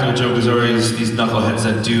what Impractical Jokers are, is these knuckleheads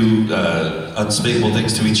that do unspeakable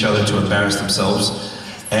things to each other to embarrass themselves.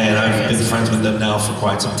 And I've been friends with them now for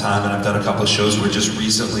quite some time, and I've done a couple of shows where just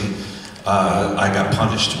recently I got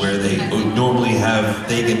punished, where they normally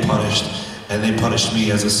they get punished, and they punished me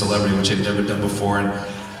as a celebrity, which I've never done before, and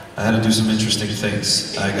I had to do some interesting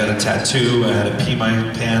things. I got a tattoo, I had to pee my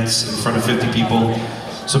pants in front of 50 people.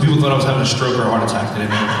 So people thought I was having a stroke or a heart attack. They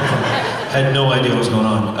didn't know. I had no idea what was going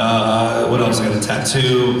on. What else? I got a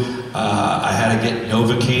tattoo. I had to get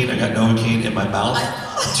Novocaine. I got Novocaine in my mouth.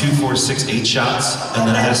 2, 4, 6, 8 shots. And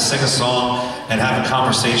then I had to sing a song and have a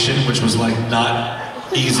conversation, which was like not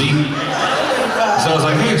easy. So I was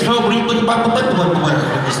like, hey, it's probably It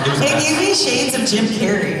gave me shades of Jim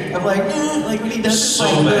Carrey. Of like when he does so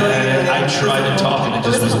bad. I tried to talk and it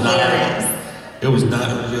just was not. It was not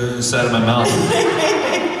out of my mouth.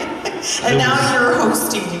 And now you're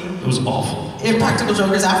hosting. It was awful. Impractical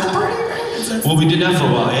Jokers after party, right? Well, we did that for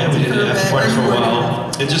a while. Yeah, we did it after party for a while.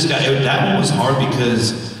 It just that one was hard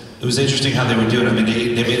because it was interesting how they were doing it. I mean,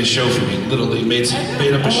 they made a show for me. Literally made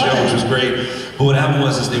up a show, which was great. But what happened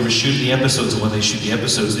was they were shooting the episodes, and when they shoot the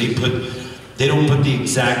episodes, they don't put the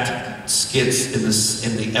exact skits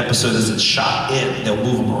in the episode as it's shot in. They'll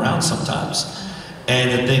move them around sometimes.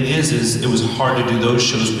 And the thing is it was hard to do those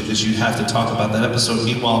shows because you have to talk about that episode.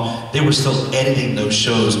 Meanwhile, they were still editing those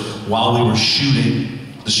shows while we were shooting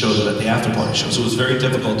the show at the after party show. So it was very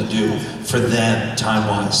difficult to do for them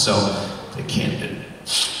time-wise. So they can't do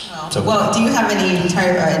it. Well, do you have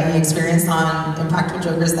any experience on Impractical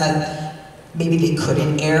Jokers that maybe they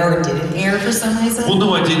couldn't air or didn't air for some reason? Well,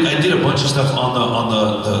 no, I did a bunch of stuff on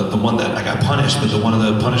the one that I got punished, but one of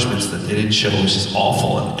the punishments that they didn't show was just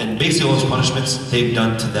awful. And basically all those punishments they've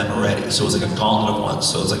done to them already. So it was like a gauntlet of ones.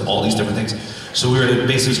 So it's like all these different things. So we were at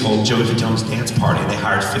basically it's called Joey Fatone's dance party, and they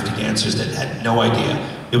hired 50 dancers that had no idea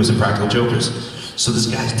it was Impractical Jokers. So this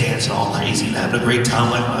guy's dancing all crazy and having a great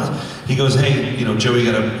time. He goes, hey, you know, Joey,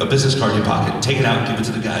 you got a business card in your pocket. Take it out and give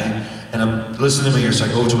it to the guy. And I'm listening to my ear, so I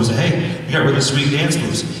go over to him and say, hey, you got really sweet dance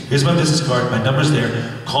moves. Here's my business card, my number's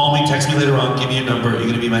there. Call me, text me later on, give me your number. You're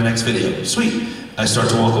gonna be my next video. Sweet. I start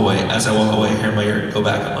to walk away. As I walk away, I hear my ear go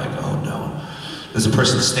back. I'm like, oh no. There's a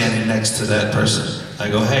person standing next to that person. I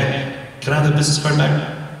go, hey, can I have the business card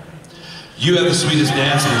back? You have the sweetest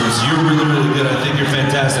dance moves. You're really, really good. I think you're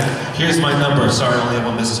fantastic. Here's my number. Sorry, I only have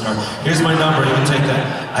one business card. Here's my number. You can take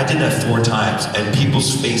that. I did that 4 times, and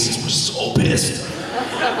people's faces were so pissed.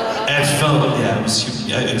 And it felt, yeah, it was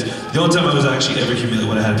the only time I was actually ever humiliated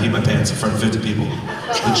when I had to pee my pants in front of 50 people.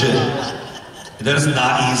 Legit. That is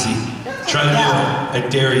not easy. Try to do it. I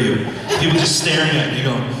dare you. People just staring at you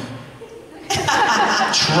going,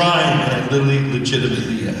 trying, and I literally,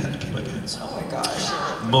 legitimately had to pee my pants. Oh my gosh.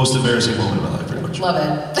 Most embarrassing moment in my life, pretty much. Love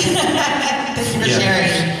it. Thank you for sharing.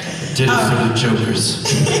 I did it for the jokers.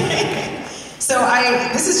 So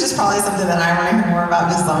this is just probably something that I want to hear more about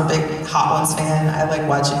because I'm a big Hot Ones fan. I like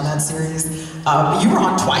watching that series. You were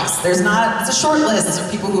on twice. It's a short list of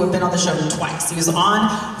people who have been on the show twice. He was on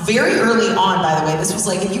very early on, by the way. This was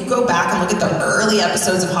like, if you go back and look at the early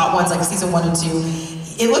episodes of Hot Ones, like season 1 and 2,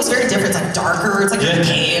 it looks very different. It's like darker. It's like a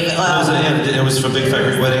cave. It was for Big Fat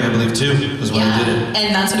Greek Wedding, I believe, too. Was when I did it.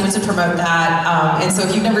 And that's when he went to promote that. And so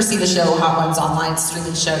if you've never seen the show, Hot Ones online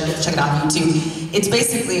streaming show, you can check it out on YouTube. It's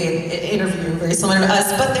basically an interview very similar to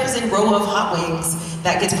us, but there's a row of hot wings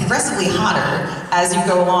that gets progressively hotter as you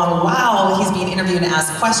go along while he's being interviewed and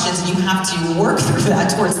asked questions, and you have to work through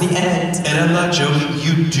that towards the end. And I'm not joking,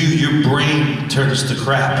 your brain turns to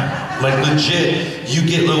crap. Like legit, you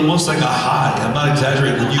get almost like a high. I'm not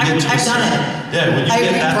exaggerating. When you get I've done it. Yeah, when you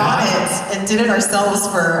get that high. We brought it and did it ourselves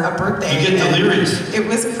for a birthday. You get delirious. It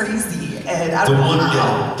was crazy. And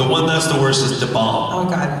the one that's the worst is Da Bomb. Oh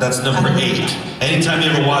God. That's number 8. Anytime you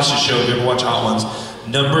ever watch the show, if you ever watch Hot Ones,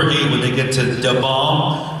 number 8, when they get to Da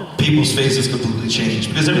Bomb, people's faces completely change.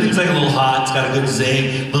 Because everything's like a little hot, it's got a good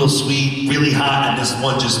zing, a little sweet, really hot, and this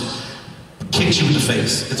one just kicks you in the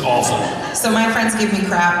face. It's awful. So my friends give me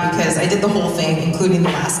crap because I did the whole thing, including the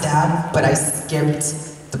last dab, but I skipped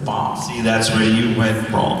the bomb. See, that's where you went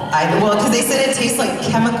wrong. Well, because they said it tastes like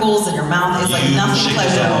chemicals in your mouth. It's like nothing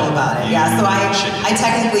pleasurable about it. Yeah, so I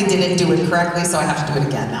technically didn't do it correctly, so I have to do it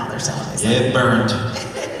again now. They're telling me. Yeah, it burned.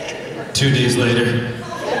 2 days later.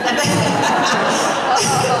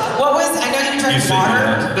 What was, I know you drank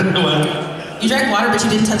water. What? You drank water, but you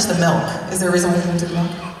didn't touch the milk. Is there a reason why you didn't touch the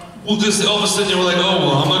milk? Well, because all of a sudden you were like, oh,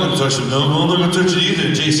 well, I'm not going to touch it. No, I'm not going to touch it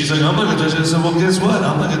either. JC's like, I'm not going to touch it. I said, well, guess what?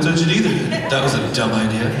 I'm not going to touch it either. That was a dumb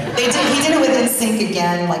idea. He did it with NSYNC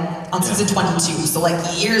again, like, on season 22. So, like,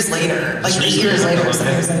 years later. Like, 8 years later, or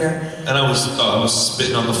 7 years later. And I was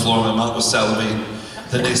spitting on the floor. My mouth was salivating.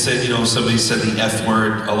 Then they said, you know, somebody said the F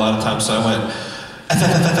word a lot of times. So I went,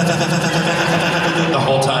 the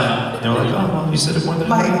whole time. They were like, oh, well, you said it more than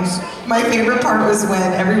my favorite part was when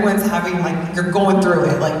everyone's having, like, you're going through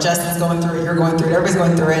it. Like, Justin's going through it, you're going through it, everybody's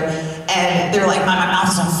going through it. And they're like, my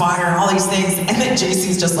mouth is on fire and all these things. And then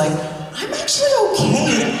JC's just like, I'm actually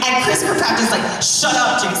okay. And Chris Kirkpatrick's like, shut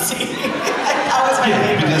up, JC. That was my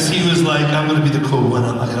favorite. Because he was like, I'm going to be the cool one.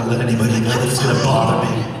 I'm not going to let anybody know that it's going to bother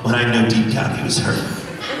me. When I know deep down he was hurt.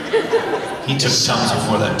 He took Tums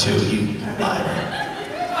before that, too. He lied.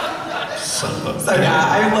 So yeah,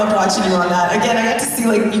 I loved watching you on that. Again, I got to see,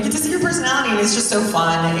 like, you get to see your personality, and it's just so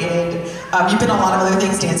fun. And you've been on a lot of other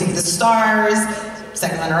things, Dancing with the Stars,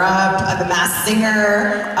 second runner-up, The Masked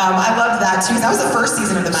Singer. I loved that too, because that was the first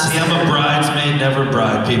season of The Masked Singer. See, I'm a bridesmaid, never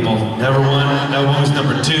bride, people. Never won. No one was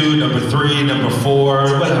number 2, number 3, number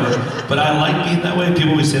 4, whatever. But I like being that way.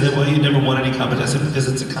 People always say that, well, you never won any competition, because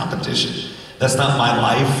it's a competition. That's not my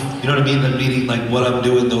life. You know what I mean? The meaning, like what I'm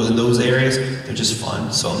doing in those areas, they're just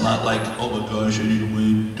fun. So I'm not like, oh my gosh, I need to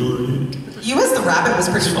win doing it. You as the rabbit was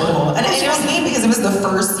pretty cool. And it was neat because it was the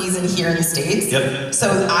first season here in the States. Yep.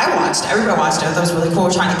 So everybody watched it. I thought it was really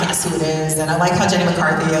cool, trying to guess who it is. And I like how Jenny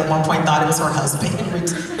McCarthy at one point thought it was her husband,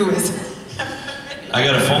 who is... I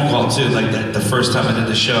got a phone call too, like the first time I did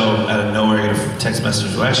the show, out of nowhere, I got a text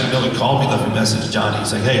message. Well, actually, no, he called me, left me a message, Johnny.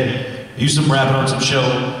 He's like, hey, are you some rapping on some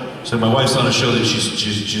show? So my wife's on a show that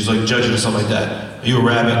she's like judging or something like that. Are you a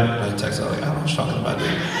rabbit? And I texted her, like, I don't know what you're talking about, dude.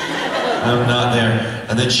 I'm not there.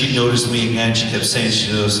 And then she noticed me again. She kept saying,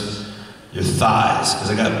 she goes, your thighs,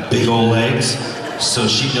 because I got big old legs. So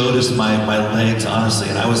she noticed my legs, honestly,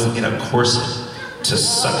 and I was in a corset to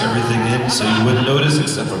suck everything in, so you wouldn't notice,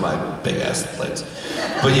 except for my big ass legs.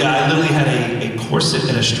 But yeah, I literally had a corset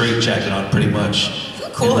and a straight jacket on, pretty much.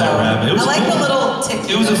 Cool though. It was I like cool. the little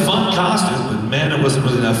tick. It was a fun costume, but man, it wasn't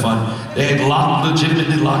really that fun. They had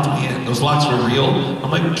legitimately locked me in. Those locks were real.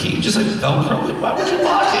 I'm like, can you just like Velcro it? Why would you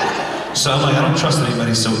lock it? So I'm like, I don't trust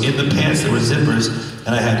anybody. So in the pants there were zippers,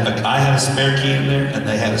 and I had a spare key in there, and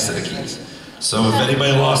they had a set of keys. So if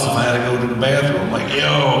anybody lost, if I had to go to the bathroom, I'm like,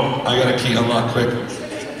 yo, I got a key, unlock quick.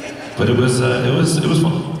 But it was fun. It was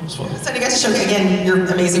fun. So you guys show again your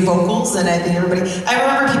amazing vocals, and I think I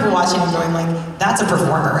remember people watching and going like, that's a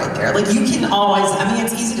performer right there. Like you can always, I mean,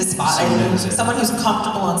 it's easy to spot. Someone who's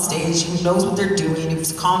comfortable on stage, who knows what they're doing,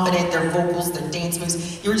 who's confident, their vocals, their dance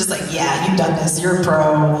moves. You were just like, yeah, you've done this, you're a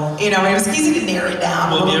pro. You know, it was easy to narrow it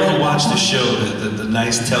down. Well, if you ever watch the show, the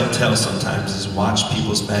nice telltale sometimes is watch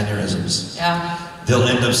people's mannerisms. Yeah. They'll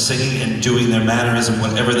end up singing and doing their mannerism,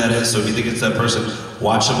 whatever that is. So if you think it's that person,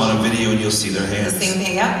 watch them on a video and you'll see their hands. The same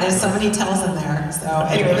thing, yeah. There's so many tells in there. So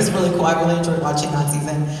anyway, it was really cool. I really enjoyed watching that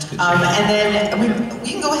season. And then we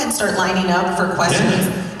can go ahead and start lining up for questions.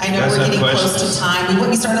 Yeah. I know we're getting close to time.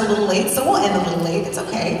 We started a little late, so we'll end a little late. It's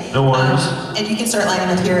okay. No worries. And you can start lining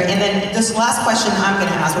up here. And then this last question I'm going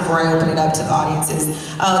to ask before I open it up to the audience is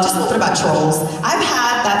just a little bit about Trolls. I've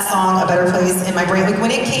had that song, A Better Place, in my brain. Like when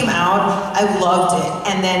it came out, I loved it.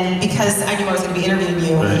 And then because I knew I was going to be interviewing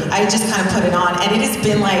you, I just kind of put it on. And it has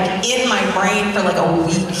been like in my brain for like a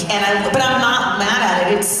week. But I'm not mad at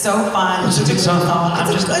it. It's so fun. It's a good song.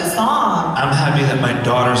 It's a good song. I'm happy that my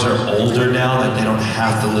daughters are older now, that they don't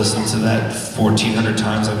have to listen to that 1,400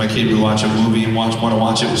 times. Like my kid would watch a movie and want to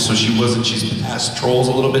watch it, so she's past Trolls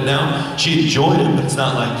a little bit now. She enjoyed it, but it's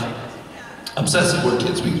not like obsessive. We're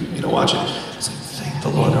kids, we watch it. It's like, thank the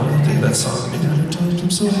Lord, I'm gonna think that song many hundred times. I'm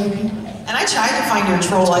so happy. And I tried to find your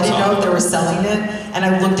Troll. I didn't know if they were selling it, and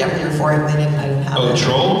I looked everywhere for it, and I didn't have it. Oh,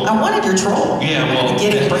 Troll? I wanted your Troll. Yeah,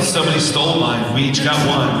 well, somebody stole mine. We each got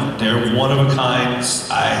one. They're one of a kind.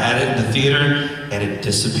 I had it in the theater, and it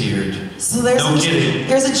disappeared. So there's kidding.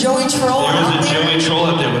 There's a Joey Troll out there? Joey Troll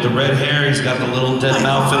out there with the red hair. He's got the little denim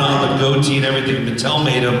outfit on, the goatee and everything. Mattel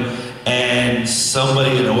made him, and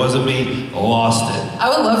somebody, and it wasn't me, lost it. I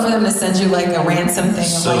would love for them to send you like a ransom thing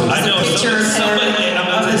of like I know, a picture of somebody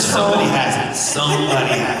has it.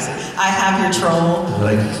 Somebody has it. I have your troll.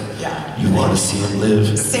 Like, yeah. You want to see him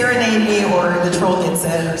live? Serenade me, or the troll gets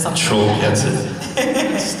it, or something. Troll gets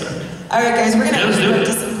it. All right, guys, we're gonna move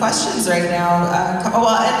to some questions right now.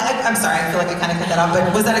 I'm sorry, I feel like I kind of cut that off,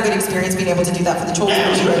 but was that a good experience being able to do that for the trolls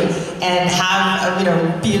and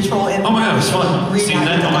have be a troll in? Oh my God, it was fun. Seeing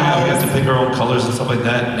that, oh my God, we got to pick our own colors and stuff like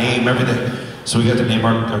that, name everything. So we got to name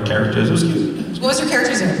our characters. It was cute. What was your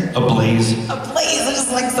character's name? A Blaze. A Blaze. I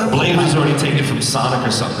just like so. Blaze was already taken from Sonic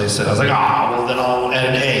or something. They said. I was like, well then I'll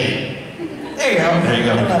add an A. There you go. There you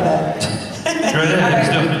go. I love that.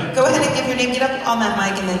 Right. Go ahead and give your name. Get up on that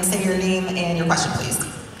mic and then say your name and your question, please.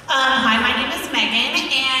 Hi, my name is Megan,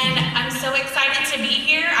 and I'm so excited to be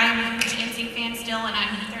here. I'm an NSYNC fan still, and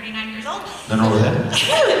I'm 39 years old. None over there.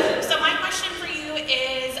 So my question for you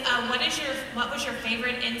is, what was your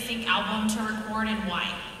favorite NSYNC album to record and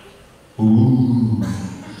why? Ooh,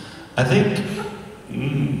 I think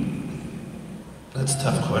that's a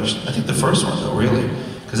tough question. I think the first one though, really,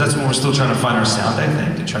 because that's when we're still trying to find our sound. I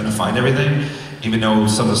think and trying to find everything. Even though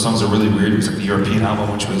some of the songs are really weird, it was like the European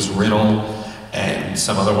album, which was Riddle, and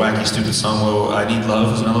some other wacky, stupid song. Well, I Need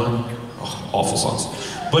Love is another one. Oh, awful songs.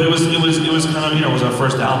 But it was kind of, it was our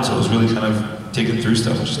first album, so it was really kind of digging through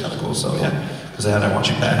stuff, which is kind of cool. So yeah, because I Want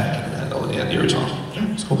You Back, and it had all the original.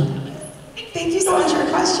 Yeah, it's cool. Thank you so much for your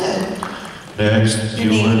question. Next,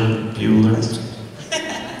 Bueller. You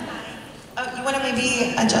want to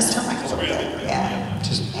maybe adjust her mic a little bit? Yeah.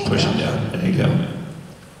 Just push it down. There you go.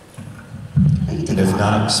 And if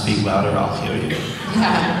not, speak louder, I'll hear you.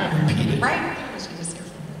 Yeah. Repeat it. Right?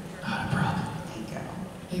 Not a problem. There you go.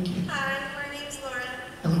 Thank you. Hi, my name's Laura.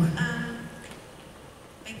 Hello.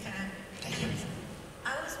 Big fan. Thank you. I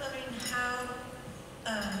was wondering how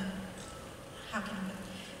can I put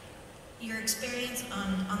it? Your experience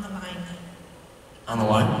on the line. On the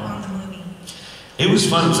line? On the movie. It was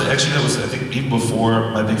fun. Actually, that was, I think, even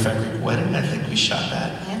before my Big Fat Greek Wedding, I think we shot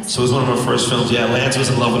that. Lance? So it was one of our first films. Yeah, Lance was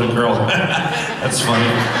in love with a girl. That's funny.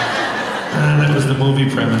 That was the movie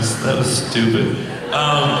premise. That was stupid.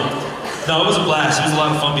 No, it was a blast. It was a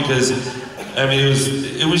lot of fun because, I mean,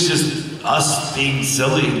 it was just us being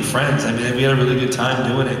silly and friends. I mean, we had a really good time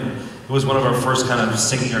doing it. It was one of our first kind of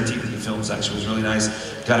singing our TV films, actually. It was really nice.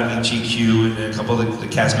 Got to meet GQ and a couple of the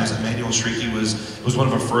cast members. Like Manuel Shrieky was one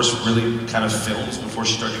of our first really kind of films before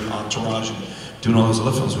she started doing Entourage and doing all those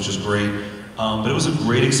other films, which was great. But it was a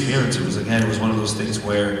great experience. It was one of those things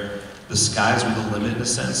where the skies were the limit in a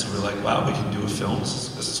sense. We were like, wow, we can do a film.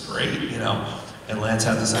 This is great, you know. And Lance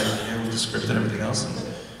had this idea with the script and everything else. And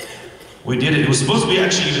we did it. It was supposed to be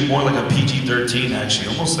actually even more like a PG-13, actually,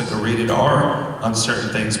 almost like a rated R on certain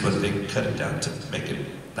things, but they cut it down to make it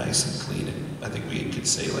nice and clean. And I think we could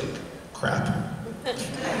say like crap.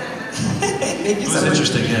 Thank you It so was much.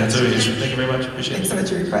 interesting. Yeah, it's very interesting. Thank you very much. Appreciate it. Thanks so much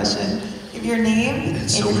for your question. Give your name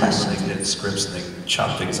It's so and your weird question. when they get scripts and they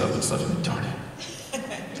chop things up and stuff. And darn it.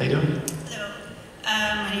 How you doing? Hello,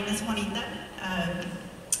 my name is Juanita.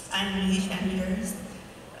 I'm a huge fan of yours.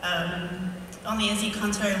 Only NSYNC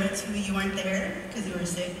concert I went to, you weren't there because you were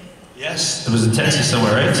sick. Yes. It was in Texas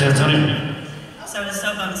somewhere, right? San Antonio? So it was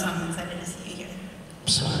so bummed, so I'm excited to see you here. I'm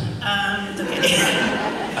sorry. It's okay.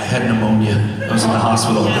 I had pneumonia. I was in the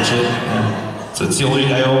hospital and shit. Yeah. So it's the only,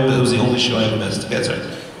 it was the only show I ever missed. That's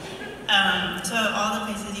right. So all the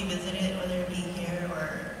places you visited, whether it be here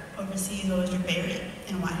or overseas, what was your favorite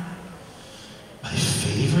and why? My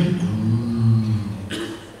favorite?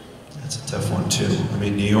 That's a tough one too. I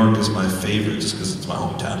mean, New York is my favorite just because it's my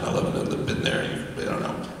hometown. I love it. I've been there. I don't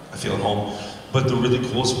know. I feel at home. But the really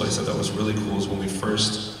coolest place I thought was really cool is when we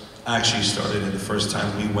first actually started, and the first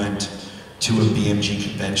time we went to a BMG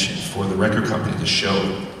convention for the record company to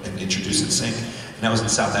show and introduce NSYNC. And that was in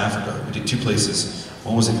South Africa. We did two places.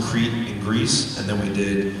 One was in Crete in Greece, and then we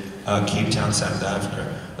did Cape Town, South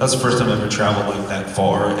Africa. That was the first time I ever traveled like that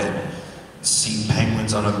far and seen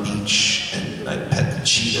penguins on a beach, and I pet the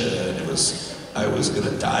cheetah, and I was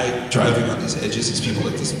gonna die driving on these edges. These people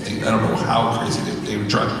like this thing, I don't know how crazy they were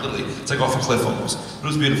driving, literally. It's like off a cliff almost. But it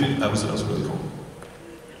was beautiful. That was really cool.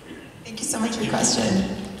 Thank you so much for your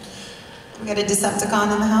question. We got a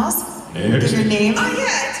Decepticon in the house. Next. Give your name. Oh yeah,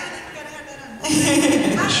 I totally forgot to have that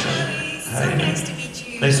on. Hi, Sure. Joey. So Hi. nice to meet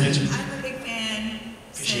you. Nice to meet you. I'm a big fan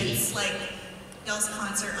Appreciate since like y'all's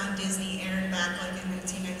concert on Disney aired back like in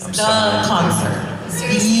 1997. I'm The sorry. concert.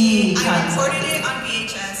 Seriously, The I concert. recorded it on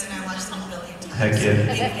VHS and I watched it a billion times. Heck yeah.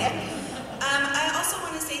 Big fan. I also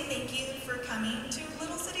want to say thank you for coming to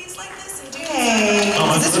little cities like this and doing Hey,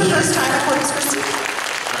 Oh, is this your first time at Corpus Christi?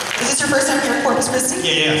 Is this your first time here at Corpus Christi?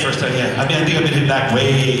 Yeah, first time, yeah. I mean, I think I've been here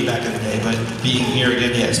way back in the day, but being here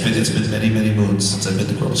again, yeah, it's been many moons since I've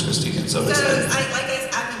been to Corpus Christi again, so it's I'm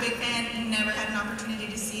a big fan, never had an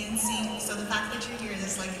opportunity to see NSYNC, so the fact that you're here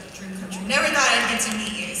is like a dream come true. Never thought I'd get to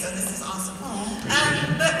meet you, so this is awesome.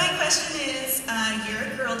 But my question is,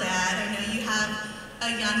 you're a girl dad, I know you have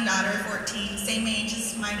a young daughter, 14, same age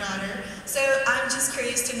as my daughter, so I'm just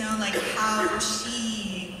curious to know like how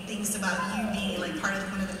she thinks about you being like part of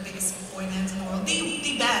one of the biggest boy bands in the world,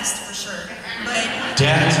 the best for sure. But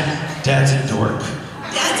Dad's a dork.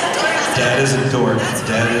 Dad's a dork. Dad is a dork.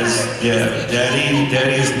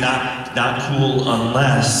 Daddy is not cool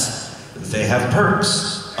unless they have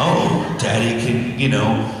perks. Oh, Daddy can,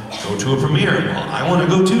 go to a premiere. Well, I want to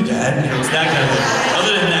go too, Dad. It's that kind of thing.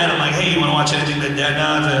 Other than that, I'm like, hey, you want to watch anything that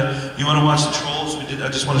Dad? You want to watch the Trolls? I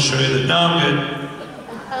just want to show you that. No, I'm good.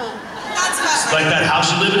 Like that house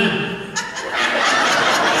you're living in.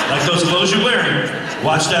 Like those clothes you're wearing.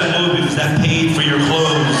 Watch that movie because that paid for your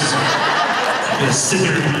clothes. You're a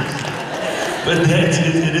sinner. But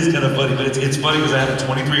it is kind of funny. But it's funny because I have a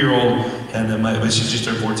 23-year-old and she's just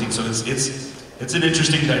turned 14. So it's an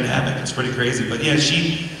interesting dynamic. It's pretty crazy. But yeah,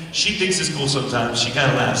 she thinks it's cool sometimes. She kind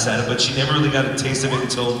of laughs at it, but she never really got a taste of it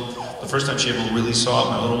until the first time she ever really saw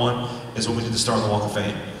it, my little one, is when we did the Star on the Walk of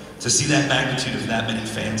Fame. To see that magnitude of that many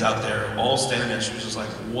fans out there, all standing there, she was just like,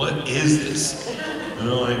 what is this? And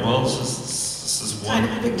we're like, well, this is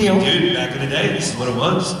what big deal. we did back in the day. This is what it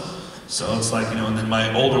was. So it's like, and then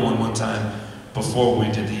my older one time, before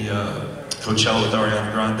we did the Coachella with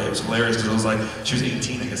Ariana Grande, it was hilarious because I was like, she was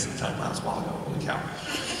 18, I guess, at the time. That was a while ago, holy cow.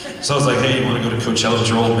 So I was like, hey, you want to go to Coachella with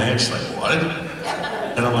your old man? She's like, what?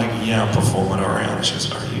 And I'm like, yeah, I'm performing Ariana. She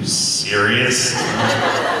goes, are you serious?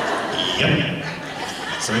 Yep.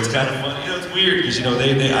 So it's kind of fun. It's weird because we never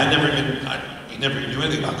even knew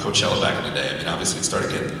anything about Coachella back in the day. I mean, obviously it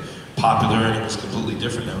started getting popular and it was completely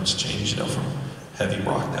different. Now it's changed, from heavy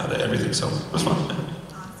rock now to everything. So it was fun, man. Awesome.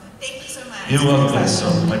 Thank you so much. You're welcome, guys.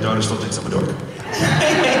 So my daughter still thinks I'm a dork.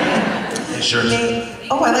 Hey, sure.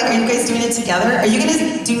 Oh, are you guys doing it together? Are you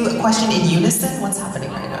gonna do a question in unison? What's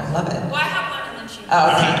happening right now? I love it. Well, I have one and then she. Oh,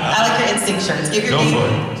 okay. I like your NSYNC shirts. Give your name. Go for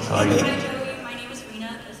it. I like it. Hi, Joey. My name is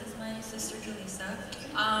Reena. This is my sister, Jalisa.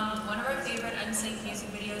 One of our favorite NSYNC music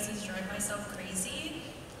videos is Drive Myself Crazy.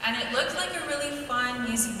 And it looked like a really fun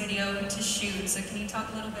music video to shoot. So can you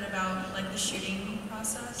talk a little bit about the shooting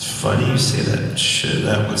process? It's funny you say that.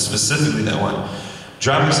 That one, specifically that one.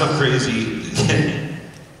 Drive Myself Crazy.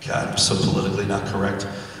 God, I'm so politically not correct.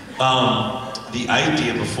 The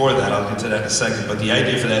idea before that, I'll get to that in a second, but the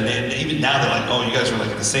idea for that, and even now they're like, oh, you guys were like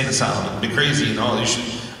an insane asylum, it'd be crazy and all,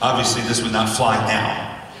 obviously this would not fly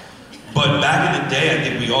now. But back in the day, I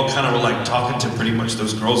think we all kind of were like talking to pretty much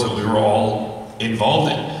those girls that we were all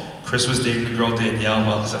involved in. Chris was dating a girl, Danielle,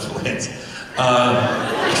 well, except for Lance.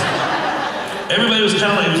 Everybody was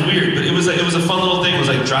kind of like, it was weird, but it was a fun little thing. It was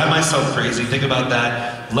like, drive myself crazy. Think about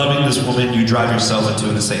that. Loving this woman, you drive yourself into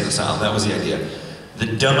an insane asylum. That was the idea. The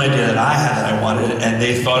dumb idea that I had that I wanted, and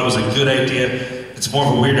they thought it was a good idea. It's more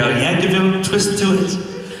of a Weird Al Yankovic twist to it.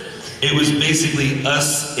 It was basically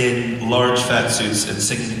us in large fat suits and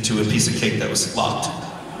singing to a piece of cake that was locked.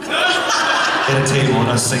 At a table and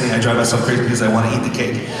us singing, I drive myself crazy because I want to eat the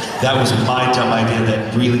cake. That was my dumb idea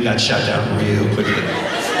that really got shut down real quickly.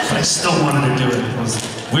 But I still wanted to do it. It was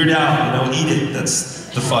Weird Al, eat it. That's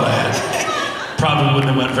the thought I had. Probably wouldn't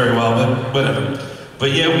have went very well, but whatever.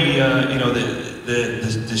 But yeah, we,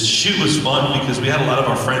 the shoot was fun because we had a lot of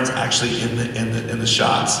our friends actually in the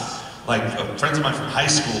shots. Like friends of mine from high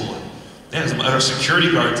school. Yeah, our security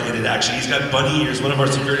guard's in it actually. He's got bunny ears. One of our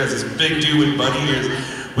security guards is this big dude with bunny ears.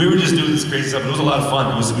 We were just doing this crazy stuff. It was a lot of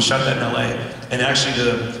fun. We shot that in LA. And actually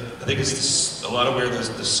I think it's a lot of where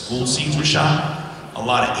the school scenes were shot. A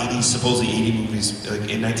lot of supposedly 80 movies, like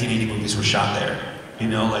in 1980 movies were shot there. I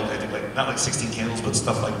think not like 16 Candles, but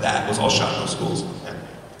stuff like that was all shot in those schools. Yeah.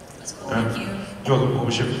 That's cool, thank you. What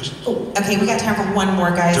was your question? Oh, okay, we got time for one more,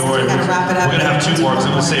 guys. Don't worry, we gotta wrap it up. We're gonna have two more, because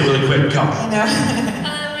I'm gonna say really quick. Come. I know.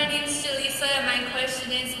 My name's Jalisa, and my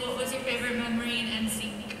question is, what was your favorite memory in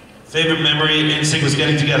NSYNC? Favorite memory in NSYNC was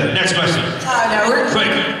getting together. Next question. No, we're quick.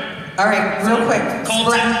 All right, real quick.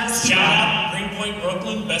 Shout out Greenpoint,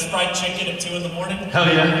 Brooklyn, best fried chicken at 2 in the morning. Hell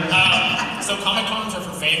yeah. So Comic Cons are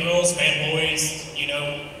for fangirls, fanboys.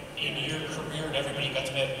 In your career and everybody you got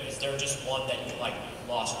to meet, is there just one that you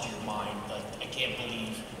lost your mind? I can't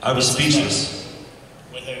believe. I was speechless.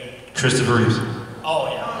 With who? Christopher Reeve. Oh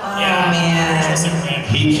yeah. Oh man.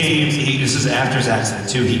 He came. This is after his accident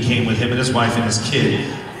too. He came with him and his wife and his kid.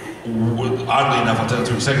 Oddly enough, I'll tell you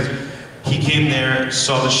in 2 seconds. he came there,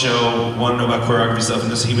 saw the show, wanted to know about choreography stuff,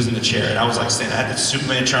 and he was in the chair, and I was like standing, I had the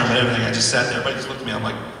Superman charm and everything, I just sat there, everybody just looked at me, I'm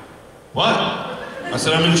like, what? I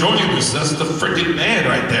said, I'm enjoying this, that's the freaking man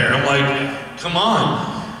right there. I'm like, come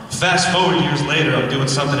on. Fast forward years later, I'm doing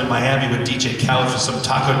something in Miami with DJ Khaled for some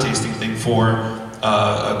taco tasting thing for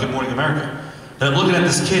Good Morning America. And I'm looking at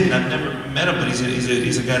this kid, and I've never met him, but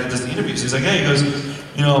he's a guy that does the interviews. He's like, hey, he goes,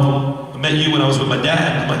 you know, I met you when I was with my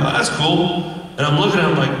dad. I'm like, oh, that's cool. And I'm looking at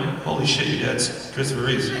him like, holy shit, your dad's Christopher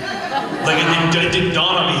Reeve. Like, it didn't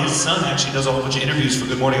dawn on me, his son actually does a whole bunch of interviews for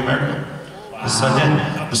Good Morning America. Wow. His son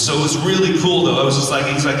did. So it was really cool though. I was just like,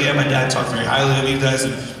 he's like, yeah, my dad talked very highly of you guys,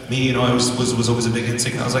 and me, you know, I was always a big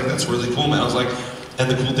NSYNC. I was like, that's really cool, man. I was like, and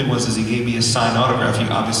the cool thing was, is he gave me a signed autograph. He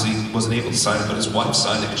obviously wasn't able to sign it, but his wife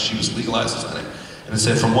signed it because she was legalized to sign it. And it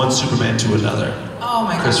said, from one Superman to another. Oh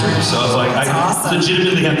my gosh. So I was like, I awesome.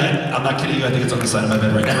 legitimately have that. I'm not kidding you, I think it's on the side of my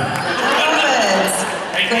bed right now. I love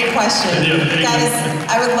it. Great question. Guys,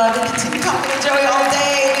 I would love to continue talking to Joey all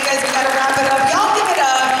day. You guys, we gotta wrap it up. Y'all give it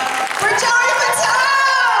up for Joey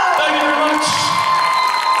Fatone! Thank you very much.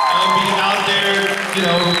 I'll be out there, you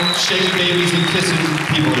know, shaking babies and kissing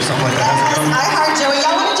people or something like that. Yes, I heart Joey.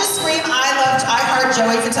 Y'all wanna just scream, I heart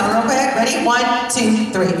Joey Fatone real quick? Ready? 1,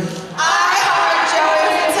 2, 3. I heart Joey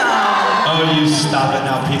Fatone. Oh, you stop it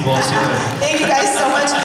now, people. See you later. Thank you guys so much.